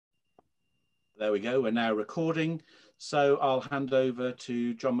There we go, we're now recording. So I'll hand over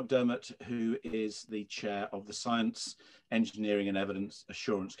to John McDermott, who is the chair of the Science, Engineering and Evidence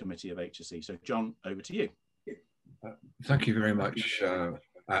Assurance Committee of HSE. So John, over to you. Thank you very much,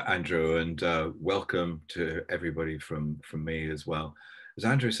 Andrew, and welcome to everybody from me as well. As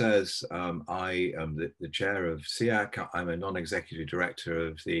Andrew says, I am the chair of SEAC. I'm a non-executive director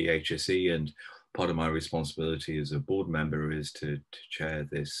of the HSE, and part of my responsibility as a board member is to chair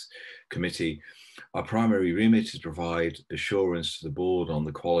this committee. Our primary remit is to provide assurance to the board on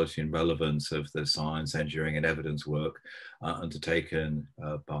the quality and relevance of the science, engineering and evidence work undertaken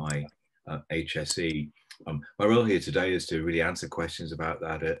by HSE. My role here today is to really answer questions about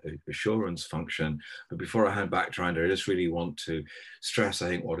that assurance function. But before I hand back to Andrew, I just really want to stress, I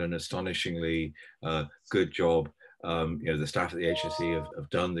think, what an astonishingly good job the staff at the HSE have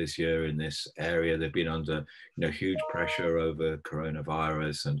done this year in this area. They've been under huge pressure over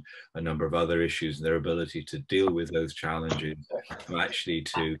coronavirus and a number of other issues, and their ability to deal with those challenges and actually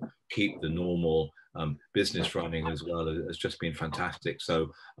to keep the normal business running as well has just been fantastic.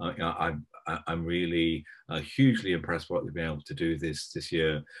 So I'm really hugely impressed with what they've been able to do this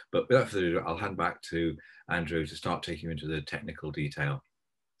year. But without further ado, I'll hand back to Andrew to start taking you into the technical detail.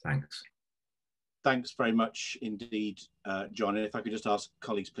 Thanks. Thanks very much indeed, John. And if I could just ask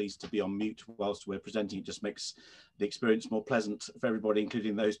colleagues, please, to be on mute whilst we're presenting. It just makes the experience more pleasant for everybody,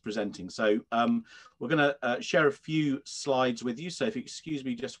 including those presenting. So we're going to share a few slides with you. So if you excuse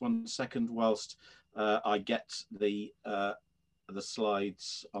me just 1 second whilst I get the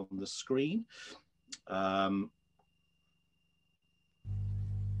slides on the screen.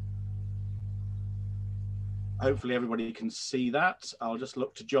 Hopefully everybody can see that. I'll just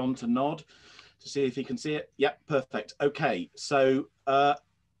look to John to nod to see if he can see it. Yep, perfect. Okay, so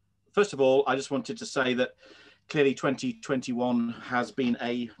first of all, I just wanted to say that clearly 2021 has been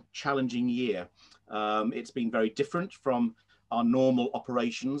a challenging year. It's been very different from our normal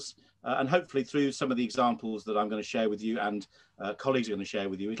operations, and hopefully through some of the examples that I'm going to share with you and colleagues are going to share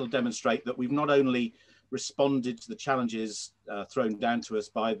with you, it'll demonstrate that we've not only responded to the challenges thrown down to us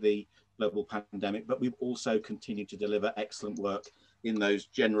by the global pandemic, but we've also continued to deliver excellent work in those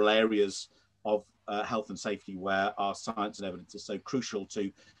general areas of health and safety where our science and evidence is so crucial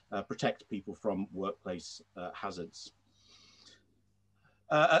to protect people from workplace hazards.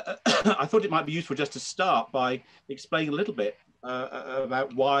 I thought it might be useful just to start by explaining a little bit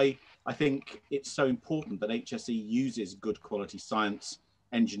about why I think it's so important that HSE uses good quality science,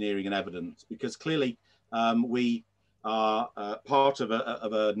 engineering and evidence, because clearly we are part of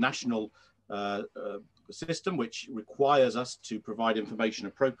a national system which requires us to provide information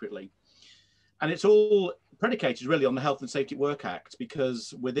appropriately. And it's all predicated really on the Health and Safety at Work Act,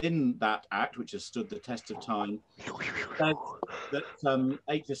 because within that act, which has stood the test of time, says that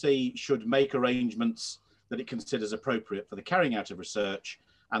HSE should make arrangements that it considers appropriate for the carrying out of research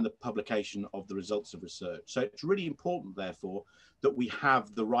and the publication of the results of research. So it's really important, therefore, that we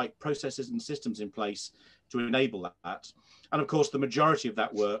have the right processes and systems in place to enable that. And of course, the majority of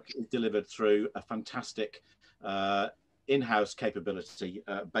that work is delivered through a fantastic in-house capability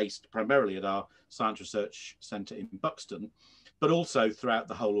based primarily at our Science Research Centre in Buxton, but also throughout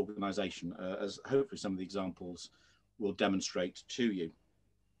the whole organisation, as hopefully some of the examples will demonstrate to you.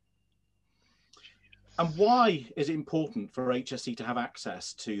 And why is it important for HSE to have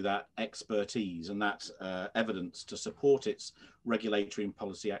access to that expertise and that evidence to support its regulatory and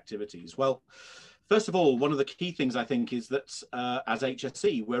policy activities? Well, first of all, one of the key things I think is that as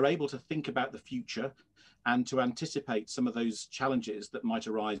HSE, we're able to think about the future and to anticipate some of those challenges that might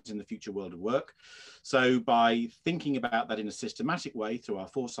arise in the future world of work. So by thinking about that in a systematic way through our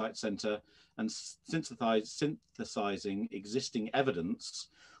Foresight Centre and synthesising existing evidence,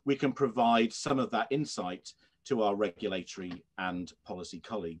 we can provide some of that insight to our regulatory and policy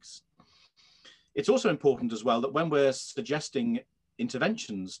colleagues. It's also important as well that when we're suggesting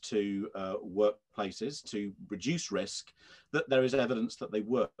interventions to workplaces to reduce risk, that there is evidence that they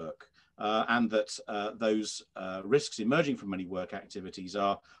work. And that those risks emerging from many work activities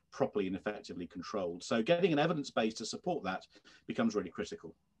are properly and effectively controlled. So getting an evidence base to support that becomes really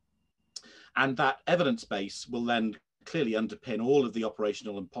critical. And that evidence base will then clearly underpin all of the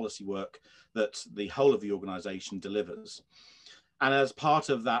operational and policy work that the whole of the organisation delivers. And as part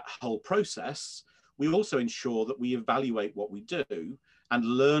of that whole process, we also ensure that we evaluate what we do and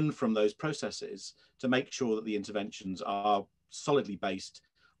learn from those processes to make sure that the interventions are solidly based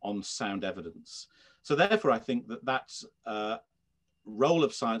on sound evidence. So therefore, I think that that role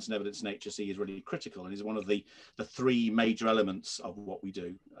of science and evidence in HSE is really critical and is one of the three major elements of what we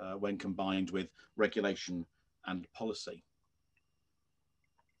do when combined with regulation and policy.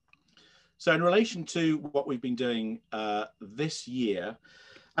 So in relation to what we've been doing this year,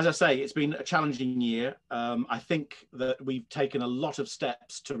 as I say, it's been a challenging year. I think that we've taken a lot of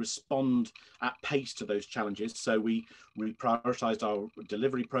steps to respond at pace to those challenges. So we prioritised our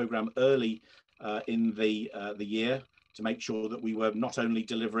delivery programme early in the year to make sure that we were not only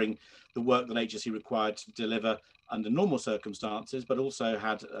delivering the work that HSE required to deliver under normal circumstances, but also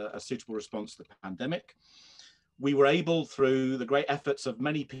had a suitable response to the pandemic. We were able, through the great efforts of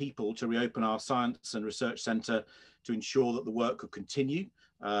many people, to reopen our Science and Research Centre to ensure that the work could continue.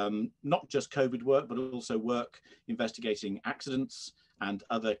 Not just COVID work, but also work investigating accidents and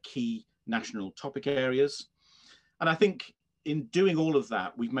other key national topic areas. And I think in doing all of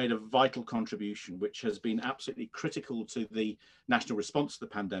that, we've made a vital contribution, which has been absolutely critical to the national response to the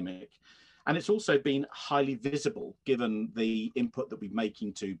pandemic. And it's also been highly visible, given the input that we're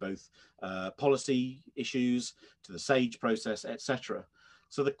making to both policy issues, to the SAGE process, etc.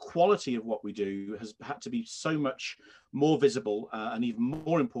 So the quality of what we do has had to be so much more visible and even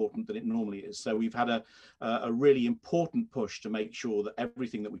more important than it normally is. So we've had a really important push to make sure that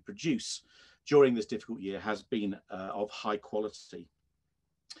everything that we produce during this difficult year has been of high quality.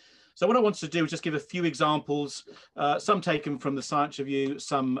 So what I wanted to do is just give a few examples, some taken from the Science Review,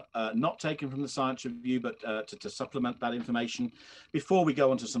 some not taken from the Science Review, but to supplement that information before we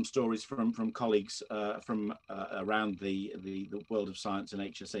go on to some stories from colleagues from around the world of science and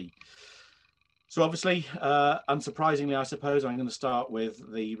HSE. So obviously, unsurprisingly, I suppose, I'm going to start with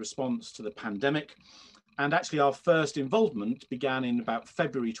the response to the pandemic. And actually, our first involvement began in about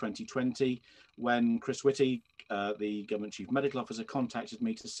February 2020, when Chris Whitty, the Government Chief Medical Officer, contacted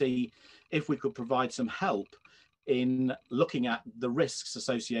me to see if we could provide some help in looking at the risks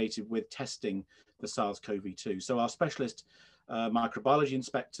associated with testing the SARS-CoV-2. So our specialist microbiology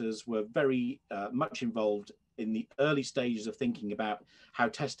inspectors were very much involved in the early stages of thinking about how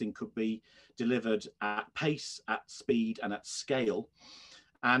testing could be delivered at pace, at speed, and at scale.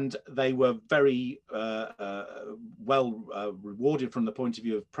 And they were very well rewarded from the point of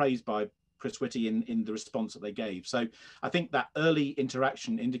view of praise by Chris Whitty in the response that they gave. So I think that early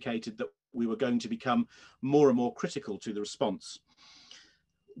interaction indicated that we were going to become more and more critical to the response.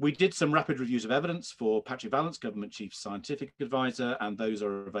 We did some rapid reviews of evidence for Patrick Vallance, Government Chief Scientific Advisor, and those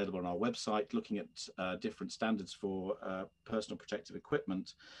are available on our website, looking at different standards for personal protective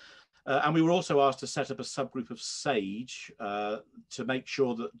equipment. And we were also asked to set up a subgroup of SAGE to make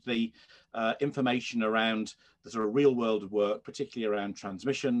sure that the information around the sort of real world of work, particularly around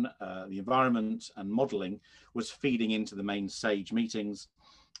transmission, the environment and modelling, was feeding into the main SAGE meetings.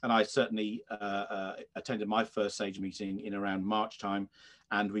 And I certainly attended my first SAGE meeting in around March time,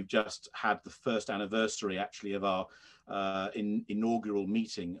 and we've just had the first anniversary actually of our inaugural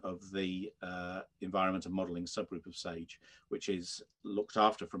meeting of the Environment and Modelling subgroup of SAGE, which is looked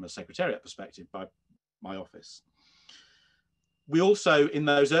after from a secretariat perspective by my office. We also, in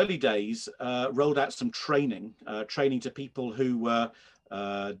those early days, rolled out some training to people who were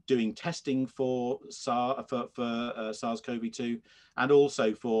doing testing for SARS-CoV-2, and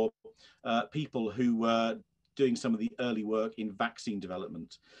also for people who were doing some of the early work in vaccine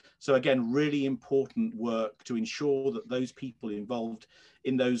development. So again, really important work to ensure that those people involved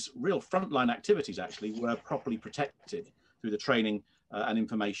in those real frontline activities actually were properly protected through the training and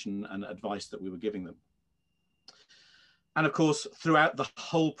information and advice that we were giving them. And of course, throughout the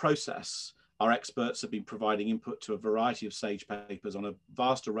whole process, our experts have been providing input to a variety of SAGE papers on a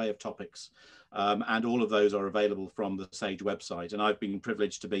vast array of topics, and all of those are available from the SAGE website. And I've been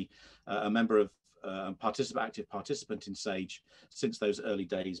privileged to be a member of active participant in SAGE since those early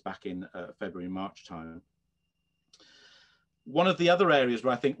days back in February, March time. One of the other areas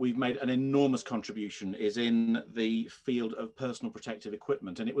where I think we've made an enormous contribution is in the field of personal protective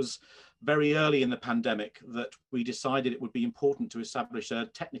equipment. And it was very early in the pandemic that we decided it would be important to establish a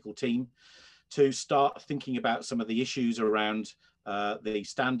technical team to start thinking about some of the issues around the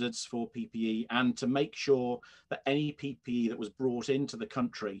standards for PPE, and to make sure that any PPE that was brought into the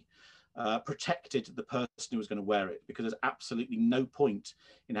country protected the person who was going to wear it, because there's absolutely no point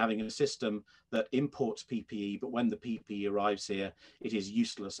in having a system that imports PPE, but when the PPE arrives here, it is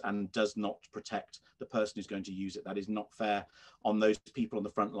useless and does not protect the person who's going to use it. That is not fair on those people on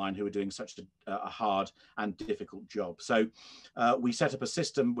the front line who are doing such a hard and difficult job. So we set up a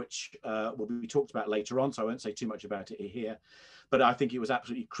system which will be talked about later on, so I won't say too much about it here. But I think it was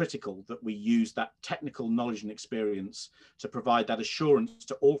absolutely critical that we use that technical knowledge and experience to provide that assurance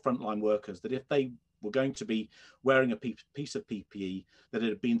to all frontline workers that if they were going to be wearing a piece of PPE, that it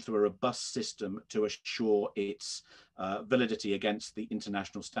had been through a robust system to assure its validity against the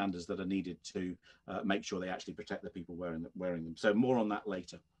international standards that are needed to make sure they actually protect the people wearing them. So more on that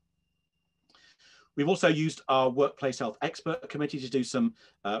later. We've also used our Workplace Health Expert Committee to do some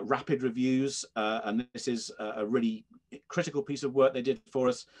rapid reviews, and this is a really critical piece of work they did for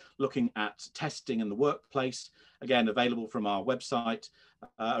us, looking at testing in the workplace, again, available from our website.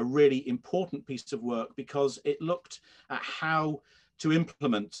 A really important piece of work because it looked at how to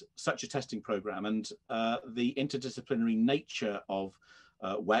implement such a testing program, and the interdisciplinary nature of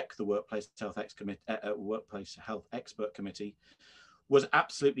WHEC, the Workplace Health Expert Committee, was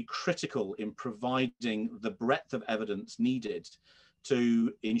absolutely critical in providing the breadth of evidence needed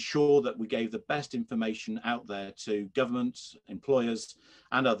to ensure that we gave the best information out there to governments, employers,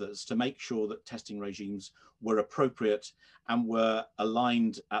 and others to make sure that testing regimes were appropriate and were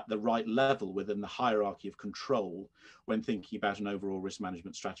aligned at the right level within the hierarchy of control when thinking about an overall risk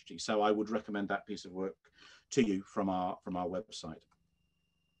management strategy. So I would recommend that piece of work to you from our website.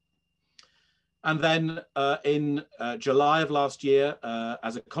 And then in July of last year,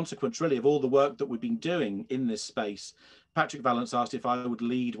 as a consequence really of all the work that we've been doing in this space, Patrick Vallance asked if I would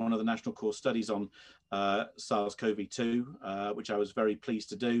lead one of the national core studies on SARS-CoV-2, which I was very pleased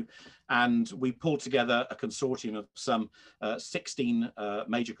to do. And we pulled together a consortium of some 16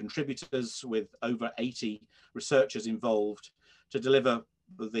 major contributors with over 80 researchers involved to deliver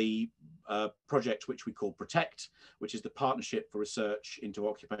the project which we call PROTECT, which is the Partnership for Research into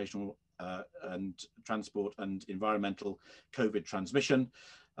Occupational and Transport and Environmental COVID Transmission.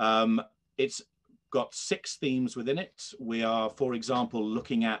 It's got 6 themes within it. We are, for example,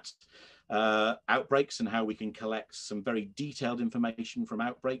 looking at outbreaks and how we can collect some very detailed information from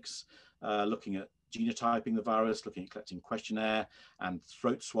outbreaks, looking at genotyping the virus, looking at collecting questionnaire and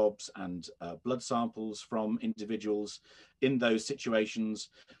throat swabs and blood samples from individuals in those situations,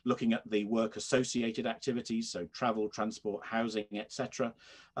 looking at the work associated activities, so travel, transport, housing, etc.,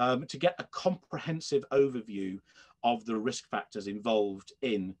 to get a comprehensive overview of the risk factors involved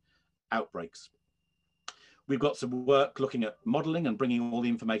in outbreaks. We've got some work looking at modelling and bringing all the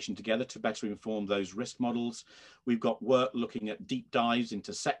information together to better inform those risk models. We've got work looking at deep dives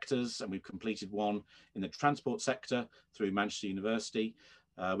into sectors, and we've completed one in the transport sector through Manchester University.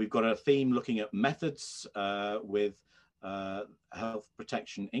 We've got a theme looking at methods with Health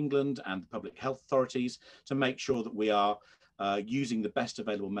Protection England and the public health authorities to make sure that we are using the best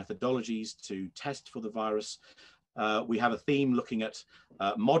available methodologies to test for the virus. We have a theme looking at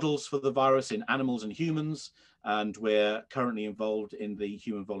models for the virus in animals and humans, and we're currently involved in the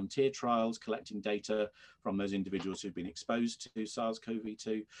human volunteer trials, collecting data from those individuals who've been exposed to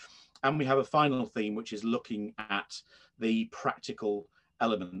SARS-CoV-2. And we have a final theme, which is looking at the practical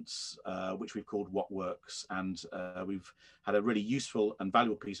elements, which we've called What Works. And we've had a really useful and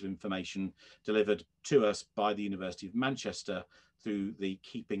valuable piece of information delivered to us by the University of Manchester through the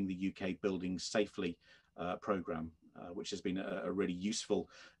Keeping the UK Buildings Safely programme, which has been a really useful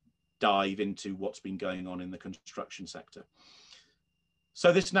dive into what's been going on in the construction sector.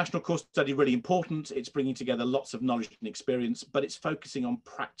 So this national core study, really important. It's bringing together lots of knowledge and experience, but it's focusing on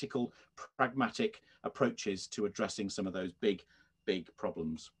practical, pragmatic approaches to addressing some of those big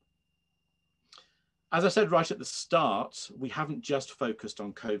problems. As I said right at the start, we haven't just focused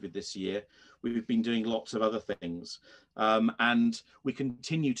on COVID this year. We've been doing lots of other things. And we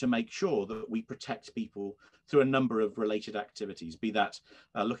continue to make sure that we protect people through a number of related activities, be that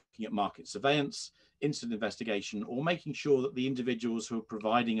looking at market surveillance, incident investigation, or making sure that the individuals who are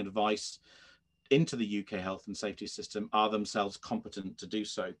providing advice into the UK health and safety system are themselves competent to do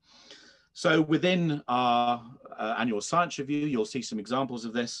so. So within our annual science review, you'll see some examples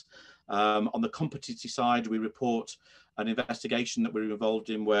of this. On the competency side, we report an investigation that we're involved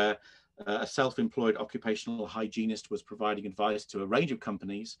in where a self-employed occupational hygienist was providing advice to a range of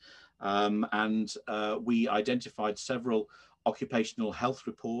companies, and we identified several occupational health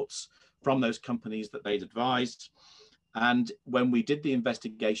reports from those companies that they'd advised. And when we did the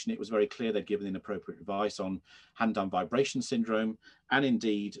investigation, it was very clear they'd given inappropriate advice on hand-down vibration syndrome and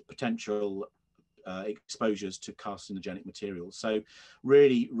indeed potential exposures to carcinogenic materials. So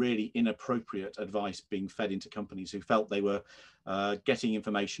really inappropriate advice being fed into companies who felt they were getting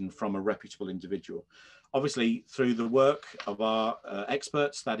information from a reputable individual. Obviously, through the work of our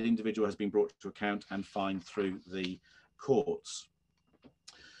experts, that individual has been brought to account and fined through the courts.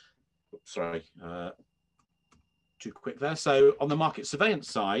 Oops, sorry, too quick there. So on the market surveillance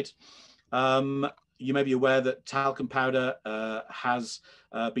side, you may be aware that talcum powder has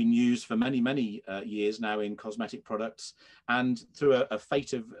been used for many years now in cosmetic products, and through a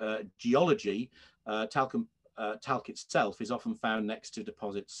fate of geology, talc itself is often found next to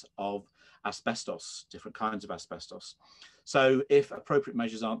deposits of asbestos, different kinds of asbestos. So if appropriate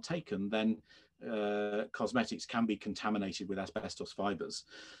measures aren't taken, then cosmetics can be contaminated with asbestos fibres.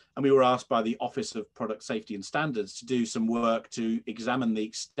 And we were asked by the Office of Product Safety and Standards to do some work to examine the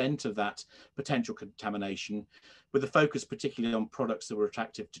extent of that potential contamination, with a focus particularly on products that were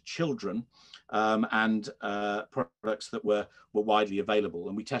attractive to children, and products that were widely available.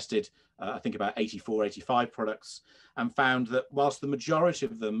 And we tested, I think, about 84, 85 products, and found that whilst the majority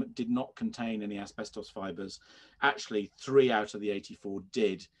of them did not contain any asbestos fibres, actually 3 out of the 84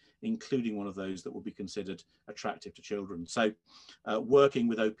 did, including one of those that will be considered attractive to children. So working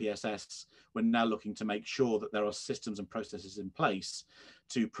with OPSS, we're now looking to make sure that there are systems and processes in place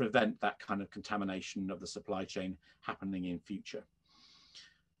to prevent that kind of contamination of the supply chain happening in future.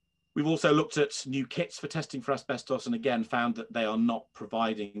 We've also looked at new kits for testing for asbestos, and again found that they are not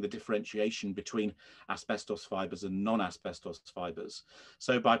providing the differentiation between asbestos fibres and non-asbestos fibres.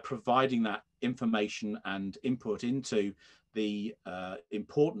 So by providing that information and input into the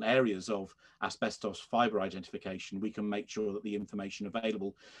important areas of asbestos fibre identification, we can make sure that the information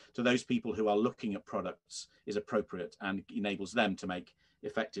available to those people who are looking at products is appropriate and enables them to make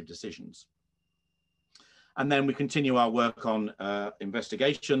effective decisions. And then we continue our work on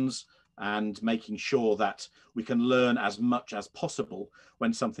investigations and making sure that we can learn as much as possible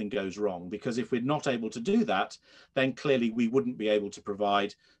when something goes wrong. Because if we're not able to do that, then clearly we wouldn't be able to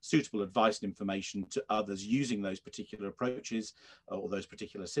provide suitable advice and information to others using those particular approaches or those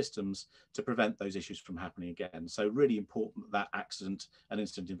particular systems to prevent those issues from happening again. So really important that accident and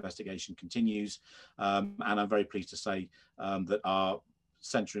incident investigation continues. And I'm very pleased to say that our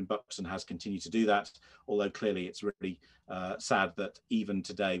centre in Buxton has continued to do that, although clearly it's really sad that even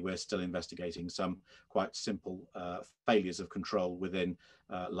today we're still investigating some quite simple failures of control within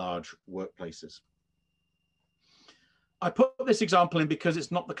large workplaces. I put this example in because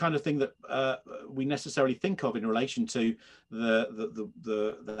it's not the kind of thing that we necessarily think of in relation to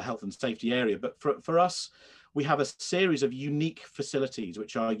the health and safety area, but for us, we have a series of unique facilities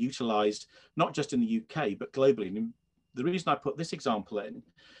which are utilised not just in the UK but globally. And the reason I put this example in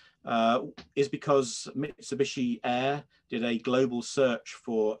is because Mitsubishi Air did a global search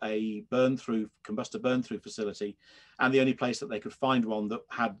for a combustor burn-through facility, and the only place that they could find one that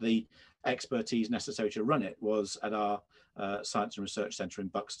had the expertise necessary to run it was at our Science and Research Centre in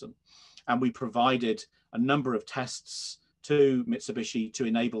Buxton. And we provided a number of tests to Mitsubishi to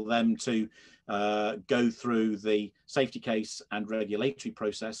enable them to go through the safety case and regulatory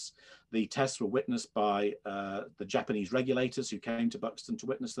process. The tests were witnessed by the Japanese regulators who came to Buxton to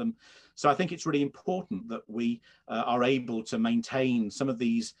witness them. So I think it's really important that we are able to maintain some of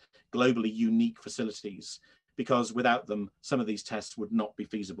these globally unique facilities, because without them, some of these tests would not be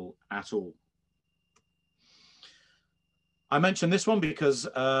feasible at all. I mentioned this one because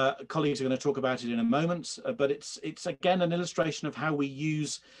colleagues are going to talk about it in a moment, but it's again an illustration of how we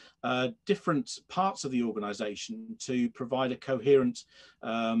use different parts of the organisation to provide a coherent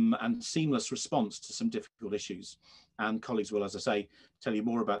and seamless response to some difficult issues. And colleagues will, as I say, tell you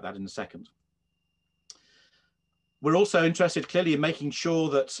more about that in a second. We're also interested clearly in making sure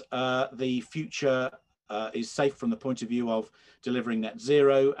that the future is safe from the point of view of delivering net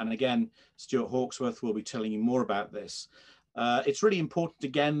zero. And again, Stuart Hawksworth will be telling you more about this. It's really important,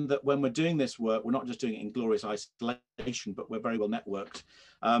 again, that when we're doing this work, we're not just doing it in glorious isolation, but we're very well networked.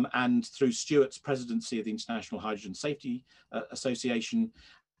 And through Stuart's presidency of the International Hydrogen Safety Association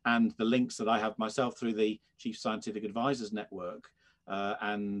and the links that I have myself through the Chief Scientific Advisors Network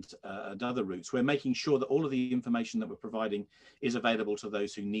and other routes, we're making sure that all of the information that we're providing is available to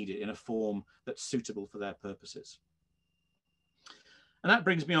those who need it in a form that's suitable for their purposes. And that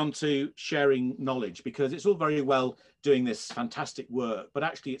brings me on to sharing knowledge, because it's all very well doing this fantastic work, but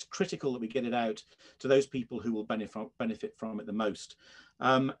actually it's critical that we get it out to those people who will benefit from it the most.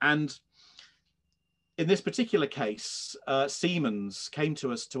 And in this particular case, Siemens came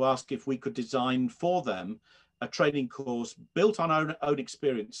to us to ask if we could design for them a training course built on our own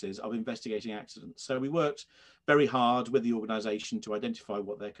experiences of investigating accidents. So we worked very hard with the organisation to identify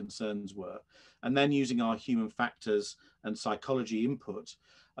what their concerns were. And then using our human factors and psychology input,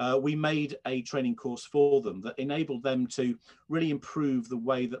 we made a training course for them that enabled them to really improve the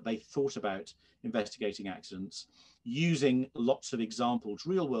way that they thought about investigating accidents, using lots of examples,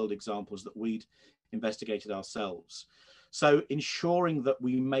 real world examples that we'd investigated ourselves. So ensuring that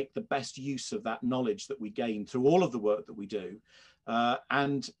we make the best use of that knowledge that we gain through all of the work that we do,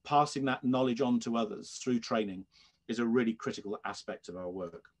 and passing that knowledge on to others through training is a really critical aspect of our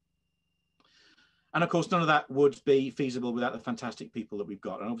work. And of course, none of that would be feasible without the fantastic people that we've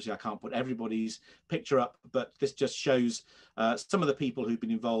got. And obviously, I can't put everybody's picture up, but this just shows some of the people who've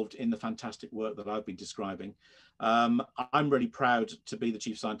been involved in the fantastic work that I've been describing. I'm really proud to be the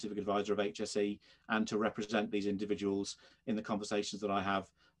Chief Scientific Advisor of HSE and to represent these individuals in the conversations that I have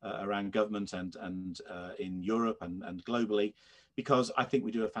around government and in Europe and globally, because I think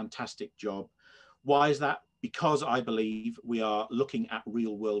we do a fantastic job. Why is that? Because I believe we are looking at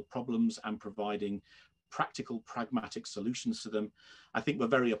real world problems and providing practical, pragmatic solutions to them. I think we're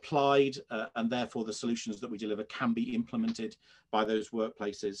very applied and therefore the solutions that we deliver can be implemented by those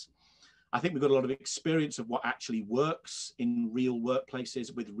workplaces. I think we've got a lot of experience of what actually works in real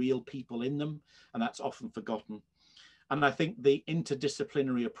workplaces with real people in them, and that's often forgotten. And I think the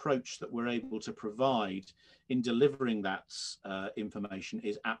interdisciplinary approach that we're able to provide in delivering that information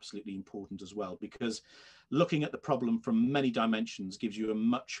is absolutely important as well, because looking at the problem from many dimensions gives you a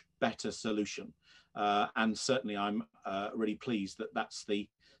much better solution. And certainly I'm really pleased that that's the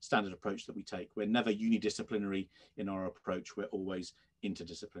standard approach that we take. We're never unidisciplinary in our approach, we're always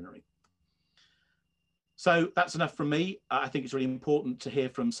interdisciplinary. So that's enough from me. I think it's really important to hear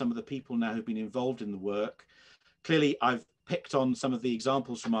from some of the people now who've been involved in the work. Clearly, I've picked on some of the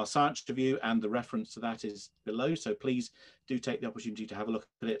examples from our science review, and the reference to that is below. So please do take the opportunity to have a look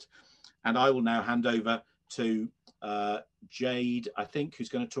at it. And I will now hand over to Jade, I think, who's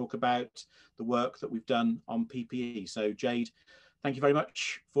going to talk about the work that we've done on PPE. So Jade, thank you very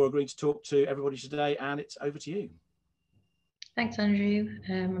much for agreeing to talk to everybody today, and it's over to you. Thanks, Andrew.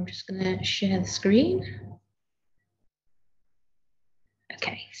 I'm just going to share the screen.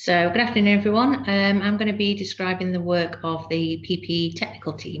 Okay, so good afternoon, everyone. I'm going to be describing the work of the PPE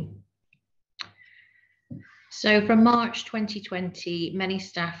technical team. So from March 2020, many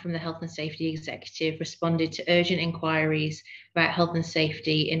staff from the Health and Safety Executive responded to urgent inquiries about health and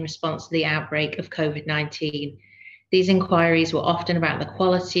safety in response to the outbreak of COVID-19. These inquiries were often about the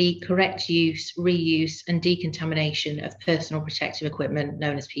quality, correct use, reuse, and decontamination of personal protective equipment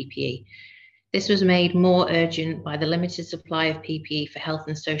known as PPE. This was made more urgent by the limited supply of PPE for health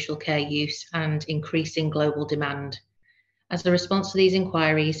and social care use and increasing global demand. As a response to these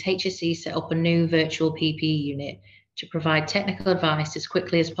inquiries, HSE set up a new virtual PPE unit to provide technical advice as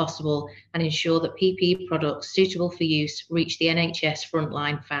quickly as possible and ensure that PPE products suitable for use reach the NHS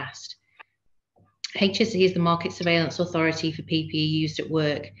frontline fast. HSE is the market surveillance authority for PPE used at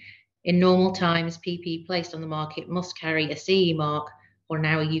work. In normal times, PPE placed on the market must carry a CE mark, or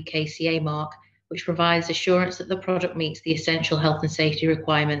now a UKCA mark, which provides assurance that the product meets the essential health and safety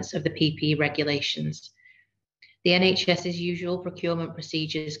requirements of the PPE regulations. The NHS's usual procurement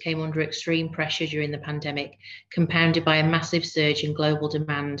procedures came under extreme pressure during the pandemic, compounded by a massive surge in global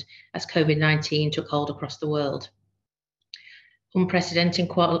demand as COVID-19 took hold across the world. Unprecedented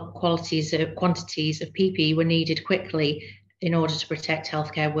quantities of PPE were needed quickly in order to protect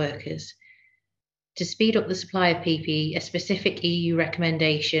healthcare workers. To speed up the supply of PPE, a specific EU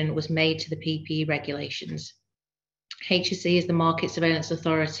recommendation was made to the PPE regulations. HSE, as the Market Surveillance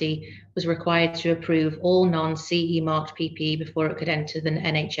Authority, was required to approve all non-CE marked PPE before it could enter the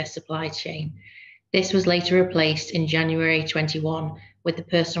NHS supply chain. This was later replaced in January 21 with the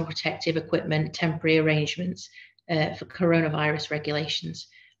Personal Protective Equipment Temporary Arrangements for coronavirus regulations,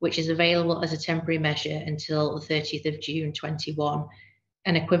 which is available as a temporary measure until the 30th of June 21.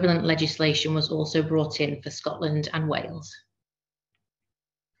 And equivalent legislation was also brought in for Scotland and Wales.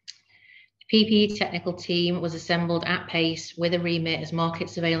 The PPE technical team was assembled at pace with a remit as Market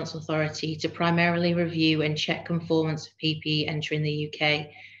Surveillance Authority to primarily review and check conformance of PPE entering the UK.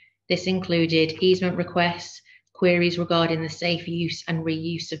 This included easement requests, queries regarding the safe use and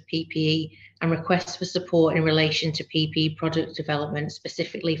reuse of PPE, and requests for support in relation to PPE product development,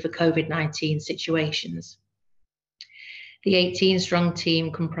 specifically for COVID-19 situations. The 18-strong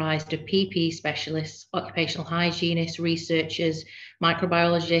team comprised of PPE specialists, occupational hygienists, researchers,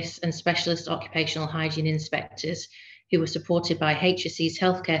 microbiologists, and specialist occupational hygiene inspectors, who were supported by HSE's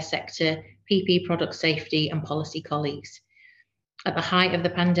healthcare sector, PPE product safety, and policy colleagues. At the height of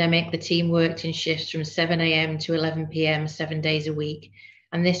the pandemic, the team worked in shifts from 7 a.m. to 11 p.m. 7 days a week,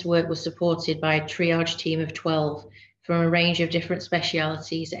 and this work was supported by a triage team of 12 from a range of different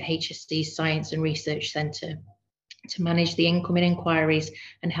specialities at HSE's Science and Research Centre to manage the incoming inquiries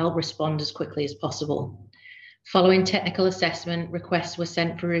and help respond as quickly as possible. Following technical assessment, requests were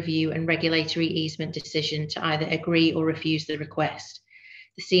sent for review and regulatory easement decision to either agree or refuse the request.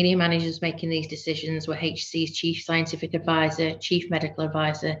 The senior managers making these decisions were HSE's Chief Scientific Advisor, Chief Medical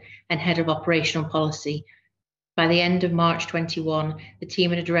Advisor, and Head of Operational Policy. By the end of March 21, the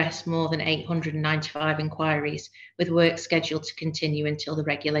team had addressed more than 895 inquiries, with work scheduled to continue until the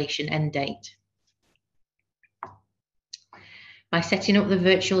regulation end date. By setting up the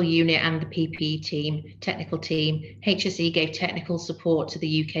virtual unit and the PPE team, technical team, HSE gave technical support to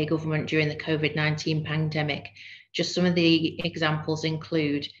the UK government during the COVID-19 pandemic. Just some of the examples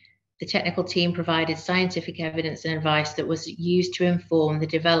include the technical team provided scientific evidence and advice that was used to inform the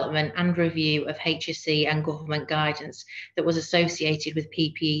development and review of HSE and government guidance that was associated with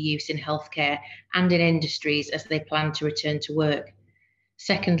PPE use in healthcare and in industries as they planned to return to work.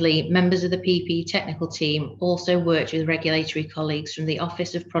 Secondly, members of the PPE technical team also worked with regulatory colleagues from the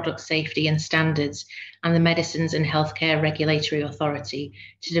Office of Product Safety and Standards and the Medicines and Healthcare Regulatory Authority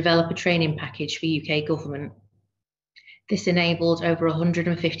to develop a training package for UK government. This enabled over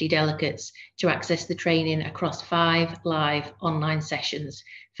 150 delegates to access the training across 5 live online sessions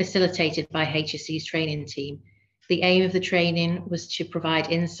facilitated by HSE's training team. The aim of the training was to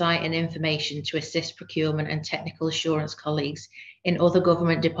provide insight and information to assist procurement and technical assurance colleagues in other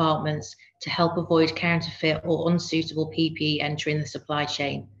government departments to help avoid counterfeit or unsuitable PPE entering the supply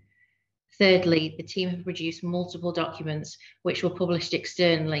chain. Thirdly, the team have produced multiple documents which were published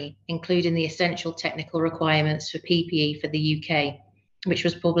externally, including the essential technical requirements for PPE for the UK, which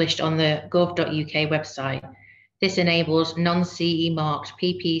was published on the gov.uk website. This enables non-CE marked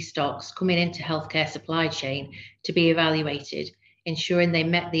PPE stocks coming into healthcare supply chain to be evaluated, ensuring they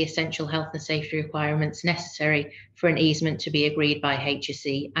met the essential health and safety requirements necessary for an easement to be agreed by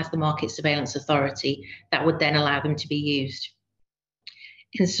HSE as the Market Surveillance Authority that would then allow them to be used.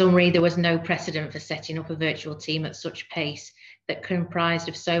 In summary, there was no precedent for setting up a virtual team at such pace that comprised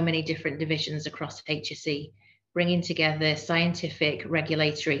of so many different divisions across HSE, bringing together scientific,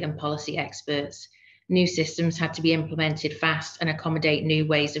 regulatory and policy experts. New systems had to be implemented fast and accommodate new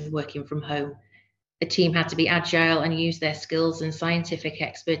ways of working from home. The team had to be agile and use their skills and scientific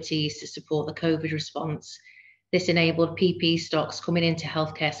expertise to support the COVID response. This enabled PPE stocks coming into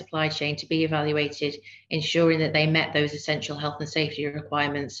healthcare supply chain to be evaluated, ensuring that they met those essential health and safety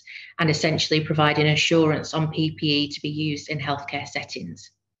requirements and essentially providing assurance on PPE to be used in healthcare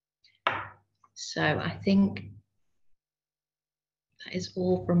settings. So I think that is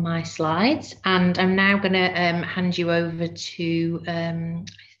all from my slides, and I'm now going to hand you over to, I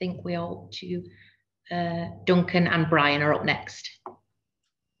think we are to Duncan and Brian are up next.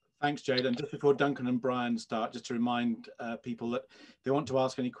 Thanks, Jade. And just before Duncan and Brian start, just to remind people that if they want to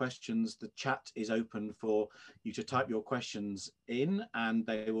ask any questions, the chat is open for you to type your questions in, and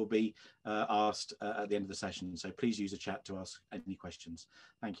they will be asked at the end of the session. So please use the chat to ask any questions.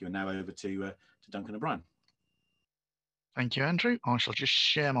 Thank you. And now over to Duncan and Brian. Thank you, Andrew. I shall just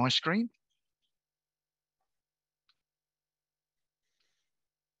share my screen.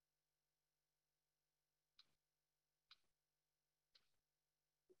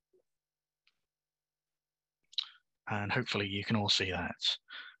 And hopefully you can all see that.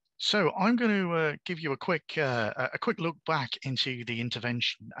 So I'm going to give you a quick look back into the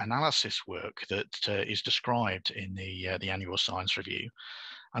intervention analysis work that is described in the annual science review,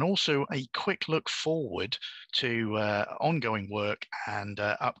 and also a quick look forward to ongoing work and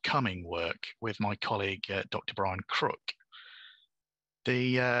upcoming work with my colleague, Dr. Brian Crook.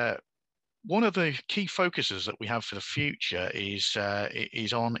 One of the key focuses that we have for the future is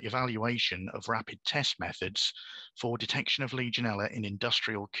on evaluation of rapid test methods for detection of Legionella in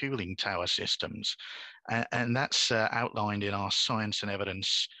industrial cooling tower systems. And that's outlined in our science and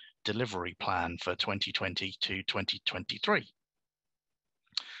evidence delivery plan for 2020 to 2023.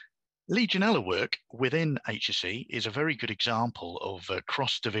 Legionella work within HSE is a very good example of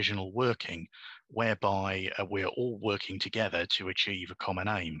cross-divisional working, whereby we're all working together to achieve a common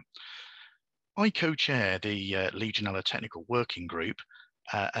aim. I co-chair the Legionella Technical Working Group,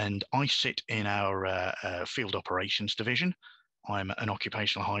 and I sit in our Field Operations Division. I'm an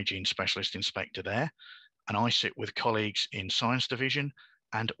occupational hygiene specialist inspector there, and I sit with colleagues in Science Division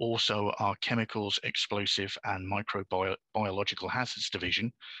and also our Chemicals, Explosive and Microbiological Hazards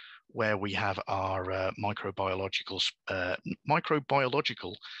Division, where we have our microbiological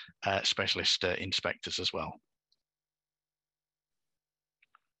specialist inspectors as well.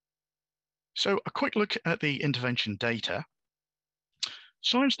 So a quick look at the intervention data.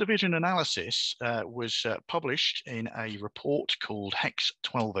 Science Division analysis was published in a report called HEX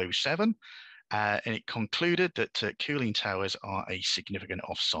 1207, and it concluded that cooling towers are a significant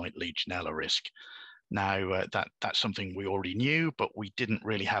off-site Legionella risk. Now, that's something we already knew, but we didn't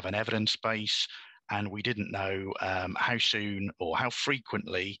really have an evidence base, and we didn't know how soon or how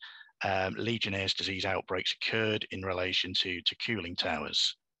frequently Legionnaire's disease outbreaks occurred in relation to cooling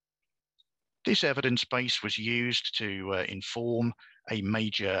towers. This evidence base was used to inform a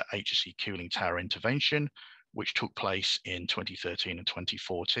major HSE cooling tower intervention, which took place in 2013 and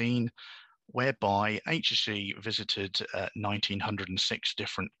 2014, whereby HSE visited 1,906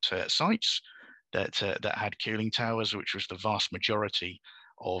 different sites that had cooling towers, which was the vast majority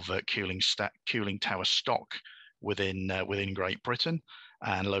of cooling tower stock within Great Britain,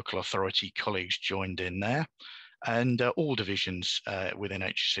 and local authority colleagues joined in there. And all divisions within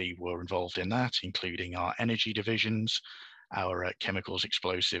HSE were involved in that, including our energy divisions, our chemicals,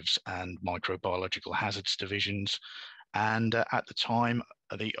 explosives, and microbiological hazards divisions. And at the time,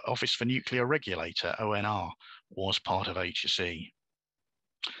 the Office for Nuclear Regulator, ONR, was part of HSE.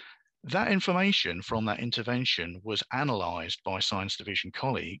 That information from that intervention was analysed by Science Division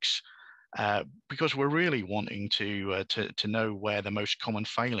colleagues because we're really wanting to know where the most common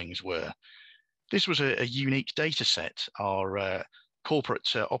failings were. This was a unique data set. Our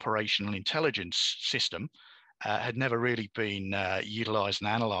corporate operational intelligence system had never really been utilised and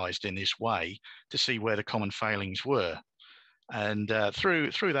analysed in this way to see where the common failings were. And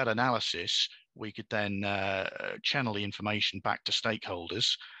through that analysis, we could then channel the information back to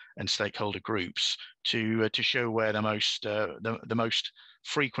stakeholders and stakeholder groups to show where the most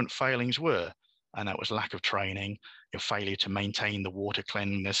frequent failings were. And that was lack of training, failure to maintain the water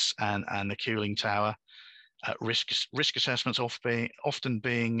cleanliness and the cooling tower, risk assessments often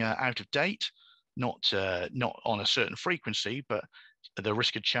being out of date, not on a certain frequency, but the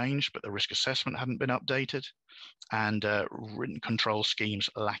risk had changed, but the risk assessment hadn't been updated, and written control schemes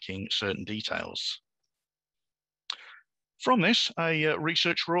lacking certain details. From this, a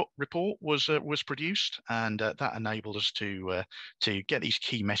research report was produced, and that enabled us to get these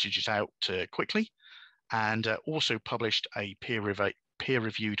key messages out quickly, and also published a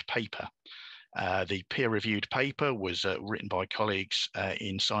peer-reviewed paper. The peer-reviewed paper was written by colleagues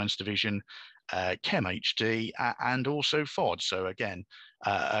in Science Division, Chem HD, and also FOD. So again,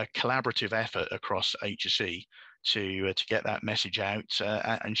 a collaborative effort across HSE to get that message out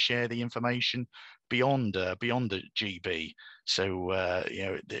and share the information beyond the GB. So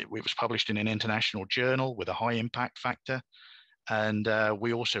it was published in an international journal with a high impact factor, and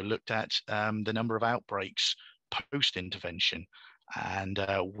we also looked at the number of outbreaks post-intervention, and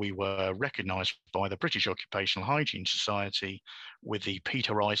we were recognised by the British Occupational Hygiene Society with the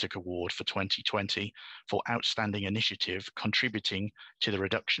Peter Isaac Award for 2020 for outstanding initiative contributing to the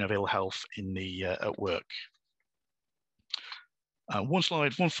reduction of ill health in the at work. One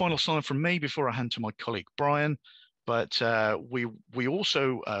final slide from me before I hand to my colleague Brian. But we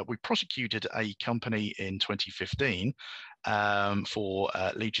prosecuted a company in 2015 for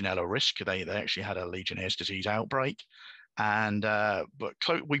Legionella risk. They actually had a Legionnaire's disease outbreak, and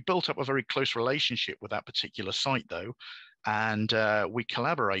we built up a very close relationship with that particular site, though, and we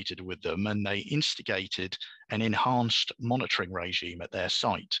collaborated with them, and they instigated an enhanced monitoring regime at their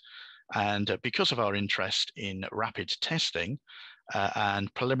site. And because of our interest in rapid testing,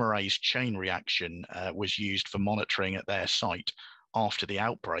 and polymerase chain reaction was used for monitoring at their site after the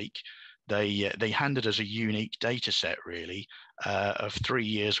outbreak, they handed us a unique data set, really, of 3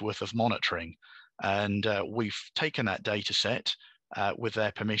 years worth of monitoring. And we've taken that data set with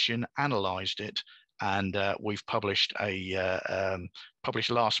their permission, analysed it, and we've published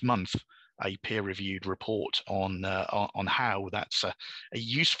last month a peer-reviewed report on how that's a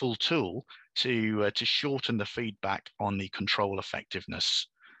useful tool to shorten the feedback on the control effectiveness.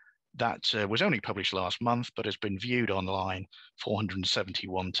 That was only published last month, but has been viewed online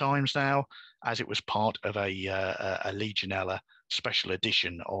 471 times now, as it was part of a Legionella special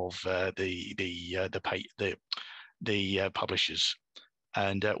edition of the publishers.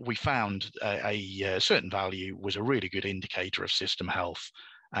 And we found a certain value was a really good indicator of system health,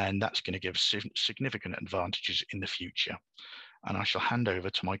 and that's going to give significant advantages in the future. And I shall hand over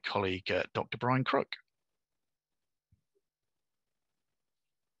to my colleague, Dr. Brian Crook.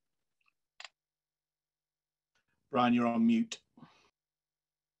 Brian, you're on mute.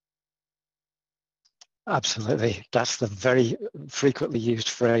 Absolutely. That's the very frequently used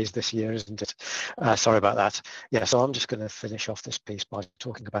phrase this year, isn't it? Sorry about that. Yeah, so I'm just going to finish off this piece by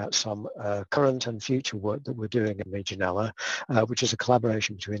talking about some current and future work that we're doing in Legionella, which is a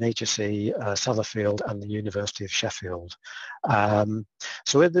collaboration between HSE, Sellafield and the University of Sheffield.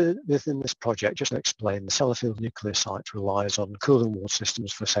 So within this project, just to explain, the Sellafield nuclear site relies on cooling water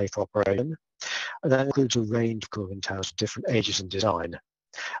systems for safe operation, and that includes a range of cooling towers of different ages and design.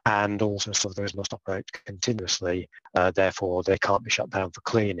 And also some of those must operate continuously, therefore they can't be shut down for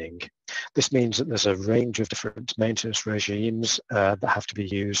cleaning. This means that there's a range of different maintenance regimes that have to be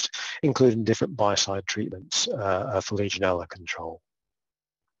used, including different biocide treatments for Legionella control.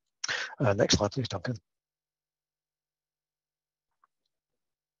 Next slide, please, Duncan.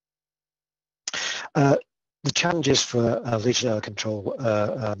 The challenges for Legionella control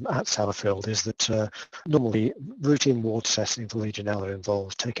at Sellafield is that normally routine water testing for Legionella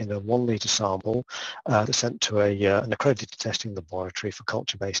involves taking a 1 litre sample that's sent to an accredited testing laboratory for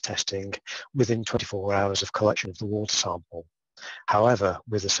culture-based testing within 24 hours of collection of the water sample. However,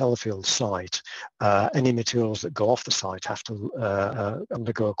 with the Sellafield site, any materials that go off the site have to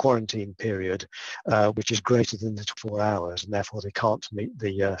undergo a quarantine period, which is greater than the 24 hours, and therefore they can't meet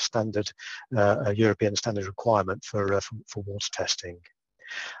the standard European standard requirement for water testing.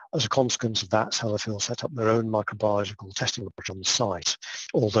 As a consequence of that, Sellafield set up their own microbiological testing laboratory on the site,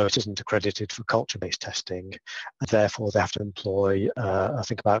 although it isn't accredited for culture-based testing, and therefore they have to employ,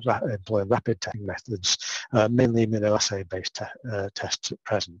 employing rapid testing methods, mainly immunoassay-based tests at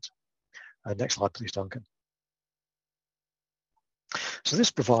present. Next slide, please, Duncan. So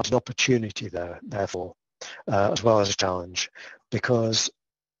this provides an opportunity therefore, as well as a challenge, because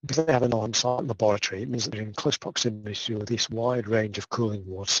they have an on-site laboratory, it means that they're in close proximity to this wide range of cooling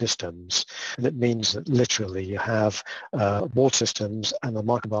water systems. And it means that literally you have water systems and a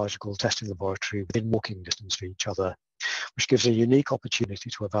microbiological testing laboratory within walking distance of each other, which gives a unique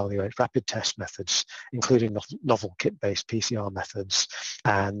opportunity to evaluate rapid test methods, including novel kit-based PCR methods,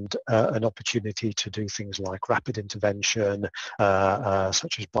 and an opportunity to do things like rapid intervention,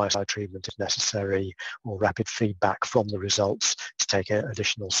 such as biocide treatment if necessary, or rapid feedback from the results to take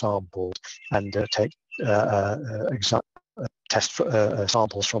additional samples and take test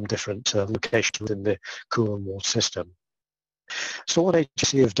samples from different locations within the cooling water system. So what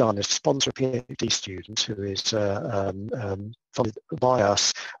HSE have done is sponsor a PhD student who is funded by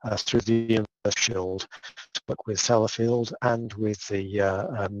us through the University Shield to work with Sellafield and with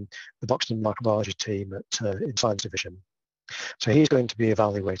the Buxton microbiology team in Science Division. So he's going to be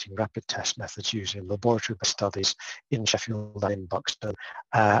evaluating rapid test methods using laboratory studies in Sheffield and in Buxton,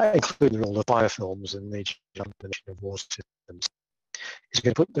 including the role of biofilms in the elimination of water systems. He's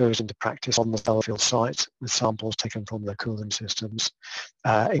going to put those into practice on the Sellafield site with samples taken from their cooling systems,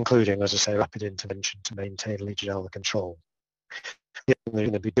 including, as I say, rapid intervention to maintain Legionella control. The other thing they're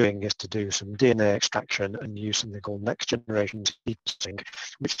going to be doing is to do some DNA extraction and use something called next generation sequencing,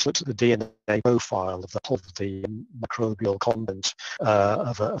 which looks at the DNA profile of the whole of the microbial content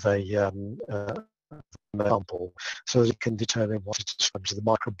of a sample, so that it can determine what it describes as the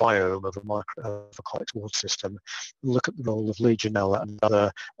microbiome of a complex water system, and look at the role of Legionella and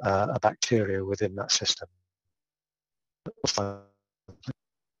other bacteria within that system.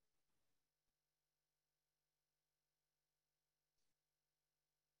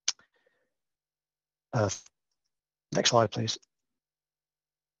 Next slide, please.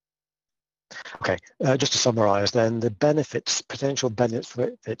 Okay, just to summarise then, the potential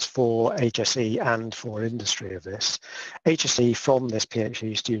benefits for HSE and for industry of this. HSE from this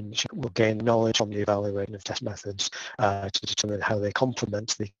PhD student will gain knowledge from the evaluation of test methods to determine how they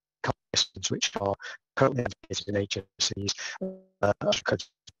complement the systems which are currently advocated in HSE's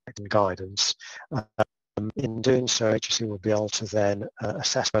guidance. In doing so, HSE will be able to then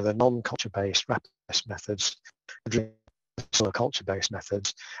assess whether non-culture-based rapid test methods culture-based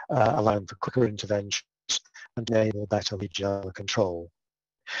methods, allowing for quicker interventions and enable better Legionella control.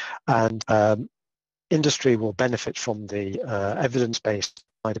 And industry will benefit from the evidence-based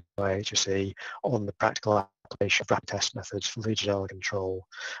guided by HSE on the practical application of rapid test methods for Legionella control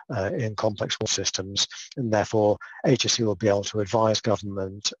in complex water systems, and therefore HSE will be able to advise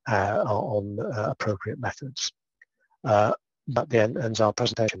government on appropriate methods. That ends our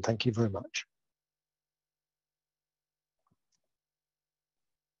presentation. Thank you very much.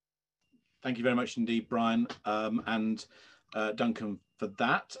 Thank you very much indeed, Brian and Duncan, for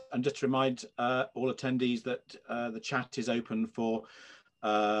that. And just to remind all attendees that the chat is open for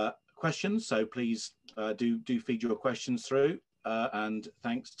questions, so please do feed your questions through. And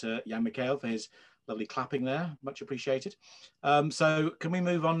thanks to Jan Michael for his lovely clapping there, much appreciated. So can we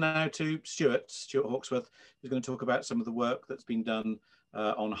move on now to Stuart Hawksworth, who's going to talk about some of the work that's been done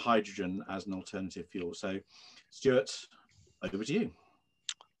on hydrogen as an alternative fuel. So Stuart, over to you.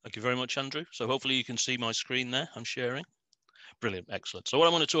 Thank you very much, Andrew. So hopefully you can see my screen there. I'm sharing. Brilliant, excellent. So what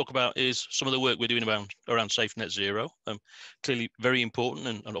I want to talk about is some of the work we're doing around safe net zero. Clearly very important